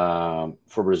for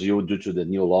Brazil due to the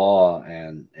new law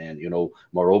and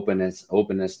more openness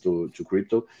to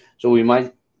crypto. So we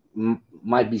might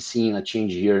be seeing a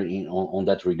change here on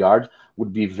that regard.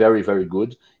 Would be very, very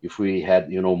good if we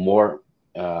had more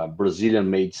Brazilian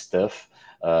made stuff,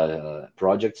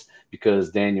 projects,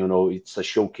 because then it's a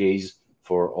showcase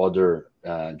for other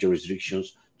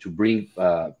jurisdictions to bring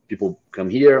people come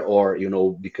here, or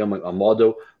become a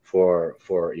model for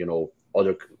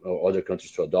other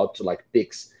countries to adopt, like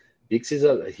Pix. Pix is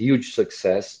a huge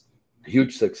success,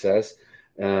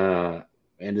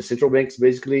 and the central banks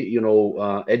basically,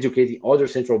 educating other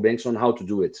central banks on how to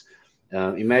do it.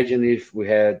 Imagine if we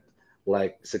had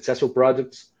like successful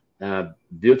products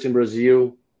built in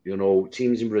Brazil,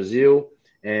 teams in Brazil,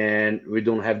 and we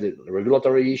don't have the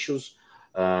regulatory issues.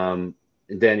 And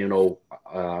then,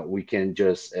 we can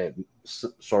just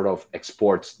sort of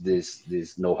export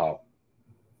this know-how.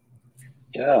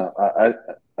 Yeah,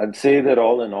 I'd say that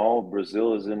all in all,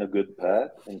 Brazil is in a good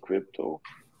path in crypto.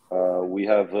 We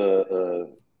have a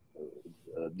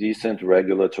decent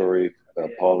regulatory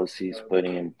policies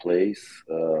putting in place,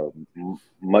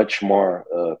 much more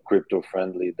crypto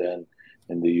friendly than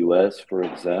in the US, for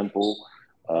example.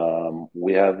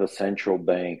 We have a central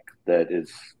bank that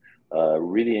is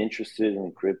really interested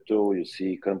in crypto. You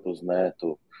see Campos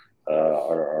Neto,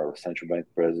 our central bank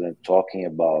president, talking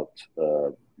about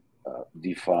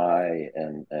DeFi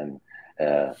and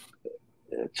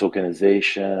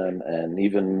tokenization and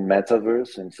even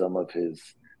metaverse in some of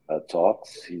his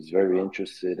talks. He's very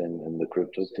interested in the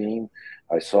crypto theme.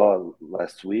 I saw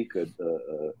last week a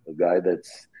guy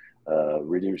that's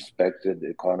really respected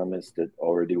economist that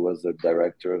already was the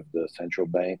director of the central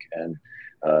bank, and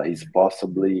he's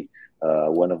possibly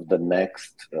one of the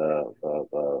next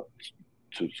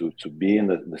to be in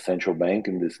the central bank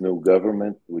in this new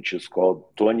government, which is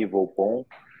called Tony Volpon.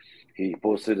 He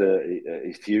posted a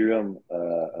Ethereum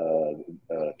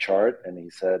chart, and he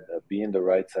said, "Be in the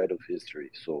right side of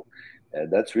history." So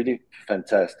that's really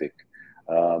fantastic.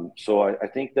 So I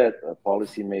think that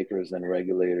policymakers and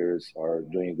regulators are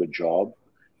doing a good job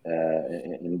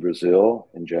in Brazil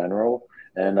in general,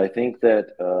 and I think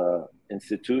that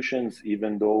institutions,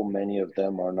 even though many of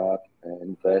them are not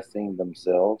investing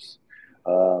themselves,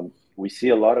 we see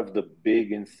a lot of the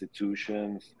big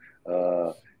institutions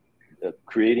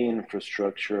creating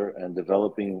infrastructure and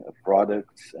developing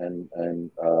products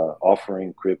and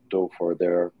offering crypto for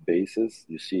their bases.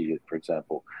 You see, for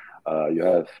example, you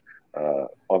have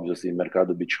obviously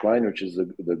Mercado Bitcoin, which is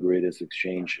the greatest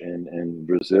exchange in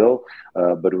Brazil,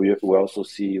 but we also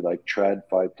see like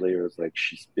TradFi players like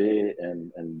XP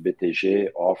and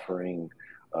BTG offering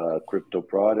crypto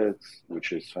products,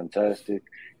 which is fantastic.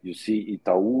 You see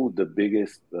Itaú, the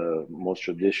biggest, most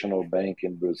traditional bank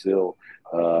in Brazil,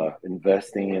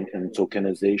 investing in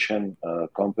tokenization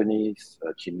companies.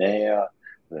 Kinea,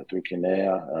 through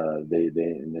Kinea, they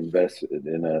invest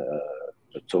in a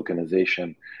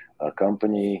tokenization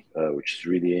company, which is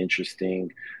really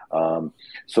interesting.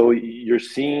 So you're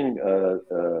seeing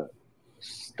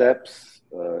steps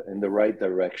in the right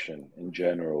direction in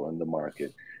general in the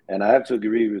market. And I have to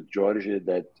agree with Jorge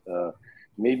that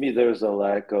maybe there's a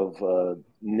lack of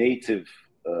native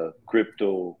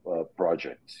crypto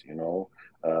projects, you know.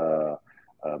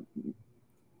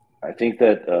 I think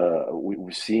that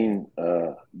we've seen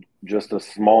just a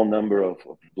small number of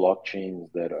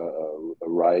blockchains that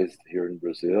arise here in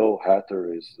Brazil.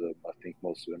 Hatter is, I think,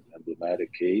 most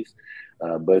emblematic case,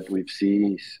 but we've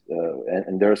seen,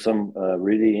 and there are some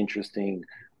really interesting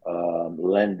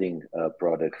lending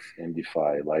products in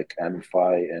DeFi, like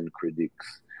AmFi and Credix.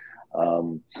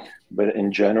 But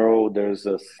in general, there's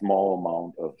a small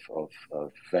amount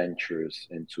of ventures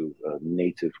into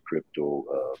native crypto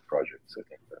projects, I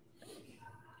think.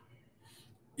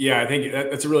 Yeah, I think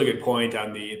that's a really good point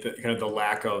on the kind of the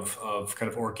lack of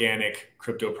kind of organic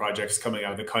crypto projects coming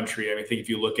out of the country. I mean, I think if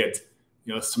you look at,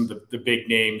 you know, some of the big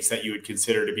names that you would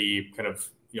consider to be kind of,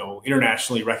 you know,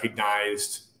 internationally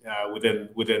recognized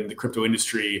within the crypto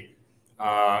industry,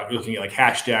 you're looking at like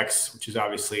Hashdex, which is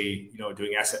obviously, you know,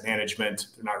 doing asset management.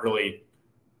 They're not really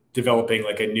developing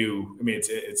like a new. I mean,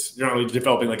 they're not really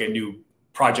developing like a new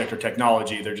project or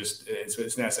technology. They're just it's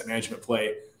an asset management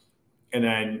play. And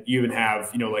then you even have,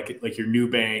 you know, like your new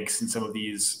banks and some of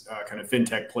these kind of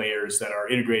fintech players that are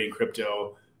integrating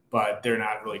crypto, but they're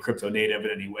not really crypto native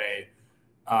in any way.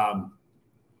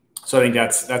 So I think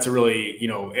that's a really, you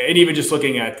know, and even just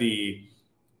looking at the,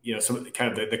 you know, some of the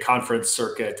kind of the conference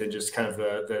circuit and just kind of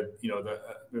the you know,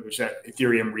 which that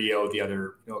Ethereum Rio the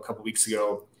other, you know, a couple of weeks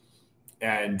ago,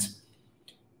 and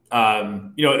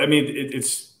you know, I mean,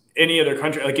 it's any other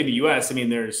country, like in the US, I mean,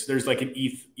 there's like an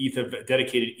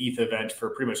dedicated ETH event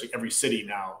for pretty much like every city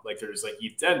now. Like there's like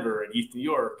ETH Denver and ETH New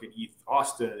York and ETH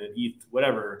Austin and ETH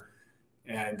whatever.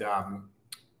 And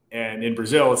in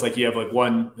Brazil, it's like you have like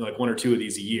one or two of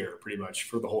these a year, pretty much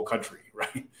for the whole country,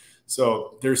 right?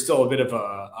 So there's still a bit of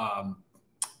a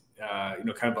you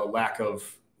know, kind of a lack of,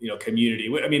 you know, community.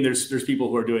 I mean, there's people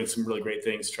who are doing some really great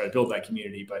things to try to build that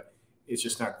community, but it's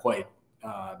just not quite.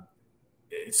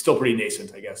 It's still pretty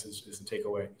nascent, I guess, is the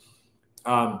takeaway.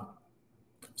 So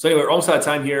anyway, we're almost out of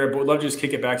time here, but we'd love to just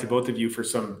kick it back to both of you for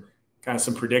some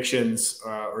predictions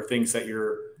or things that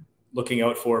you're looking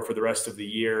out for the rest of the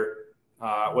year,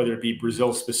 whether it be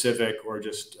Brazil specific or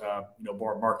just you know,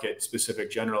 more market specific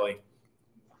generally.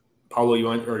 Paulo,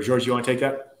 or Jorge, you want to take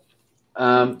that?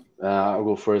 I'll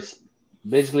go first.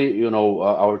 Basically, you know,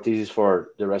 our thesis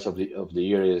for the rest of the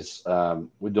year is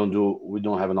we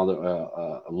don't have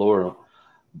another lower.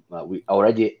 We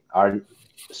already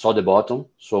saw the bottom,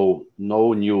 so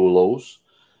no new lows,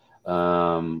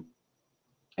 and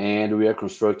we are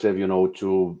constructive, you know,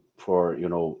 for you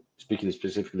know, speaking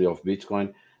specifically of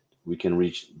Bitcoin, we can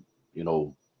reach, you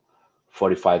know,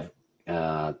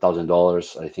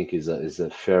 $45,000. I think is a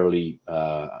fairly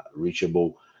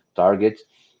reachable target.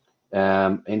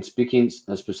 And speaking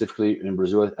specifically in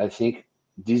Brazil, I think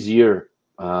this year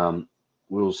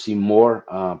we'll see more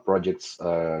projects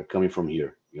coming from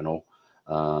here. You know,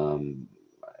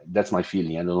 that's my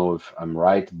feeling. I don't know if I'm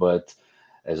right, but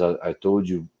as I told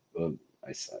you,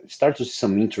 I start to see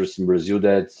some interest in Brazil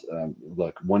that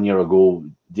like 1 year ago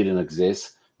didn't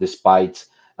exist, despite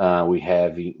we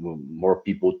have more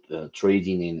people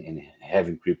trading and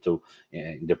having crypto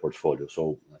in their portfolio.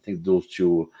 So I think those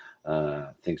two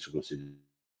things to consider.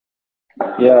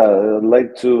 Yeah, I'd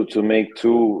like to make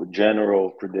two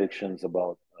general predictions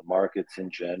about markets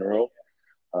in general.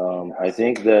 I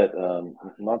think that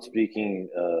not speaking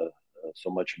so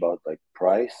much about like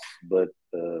price, but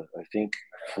I think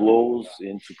flows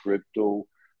into crypto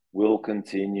will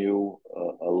continue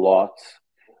a lot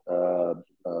uh,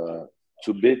 uh,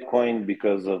 to Bitcoin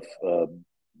because of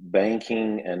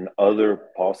banking and other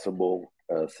possible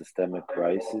systemic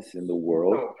crisis in the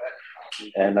world.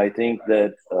 And I think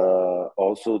that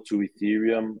also to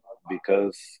Ethereum,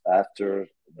 because after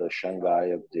the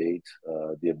Shanghai update,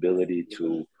 the ability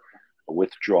to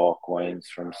withdraw coins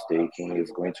from staking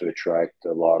is going to attract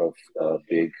a lot of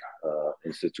big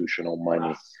institutional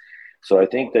money. So I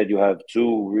think that you have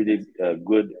two really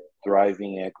good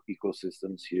thriving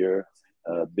ecosystems here,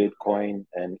 Bitcoin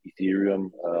and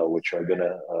Ethereum, which are going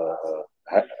to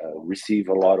receive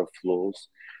a lot of flows.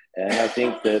 And I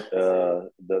think that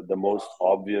the most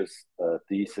obvious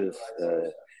thesis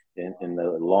in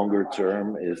the longer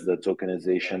term is the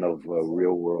tokenization of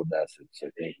real world assets. I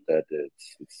think that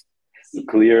it's a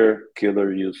clear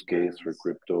killer use case for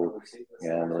crypto,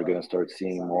 and we're going to start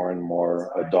seeing more and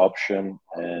more adoption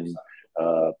and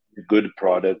good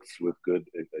products with good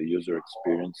user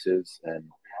experiences, and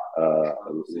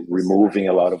removing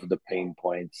a lot of the pain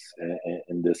points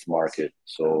in this market.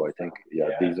 So I think, yeah,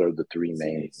 these are the three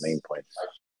main points.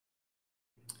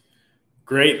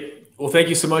 Great. Well, thank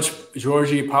you so much,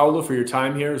 Jorge and Paulo, for your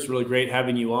time here. It's really great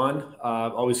having you on.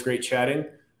 Always great chatting.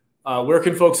 Where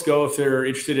can folks go if they're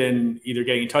interested in either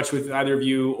getting in touch with either of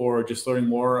you or just learning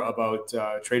more about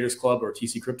Traders Club or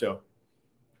TC Cripto?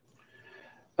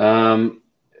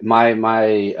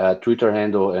 My Twitter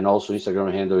handle and also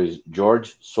Instagram handle is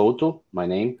Jorge Souto, my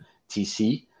name,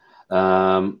 TC.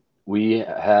 We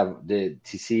have the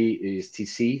TC is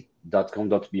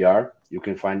tc.com.br. You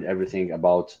can find everything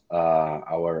about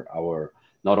our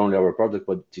not only our product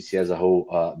but TC as a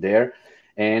whole there,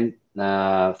 and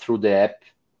through the app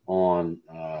on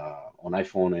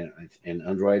iPhone and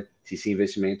Android, TC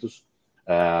Investimentos.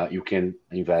 You can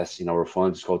invest in our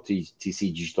fund. It's called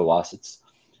TC Digital Assets.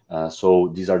 So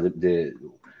these are the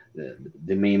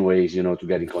main ways, to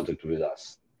get in contact with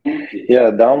us.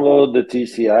 Yeah, download the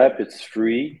TC app. It's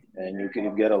free, and you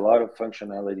can get a lot of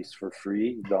functionalities for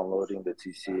free downloading the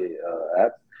TC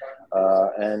app.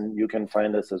 And you can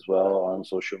find us as well on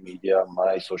social media.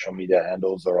 My social media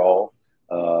handles are all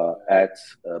at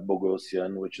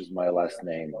Boghosian, which is my last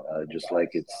name, just like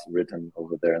it's written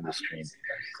over there on the screen.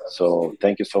 So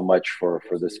thank you so much for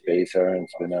the space, Aaron.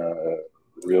 It's been a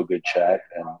real good chat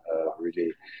and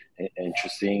really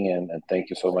interesting, and thank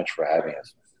you so much for having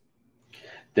us.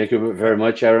 Thank you very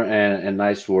much, Aaron, and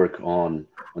nice work on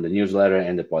the newsletter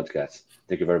and the podcast.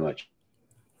 Thank you very much.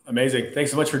 Amazing.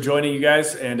 Thanks so much for joining, you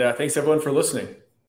guys, and thanks everyone for listening.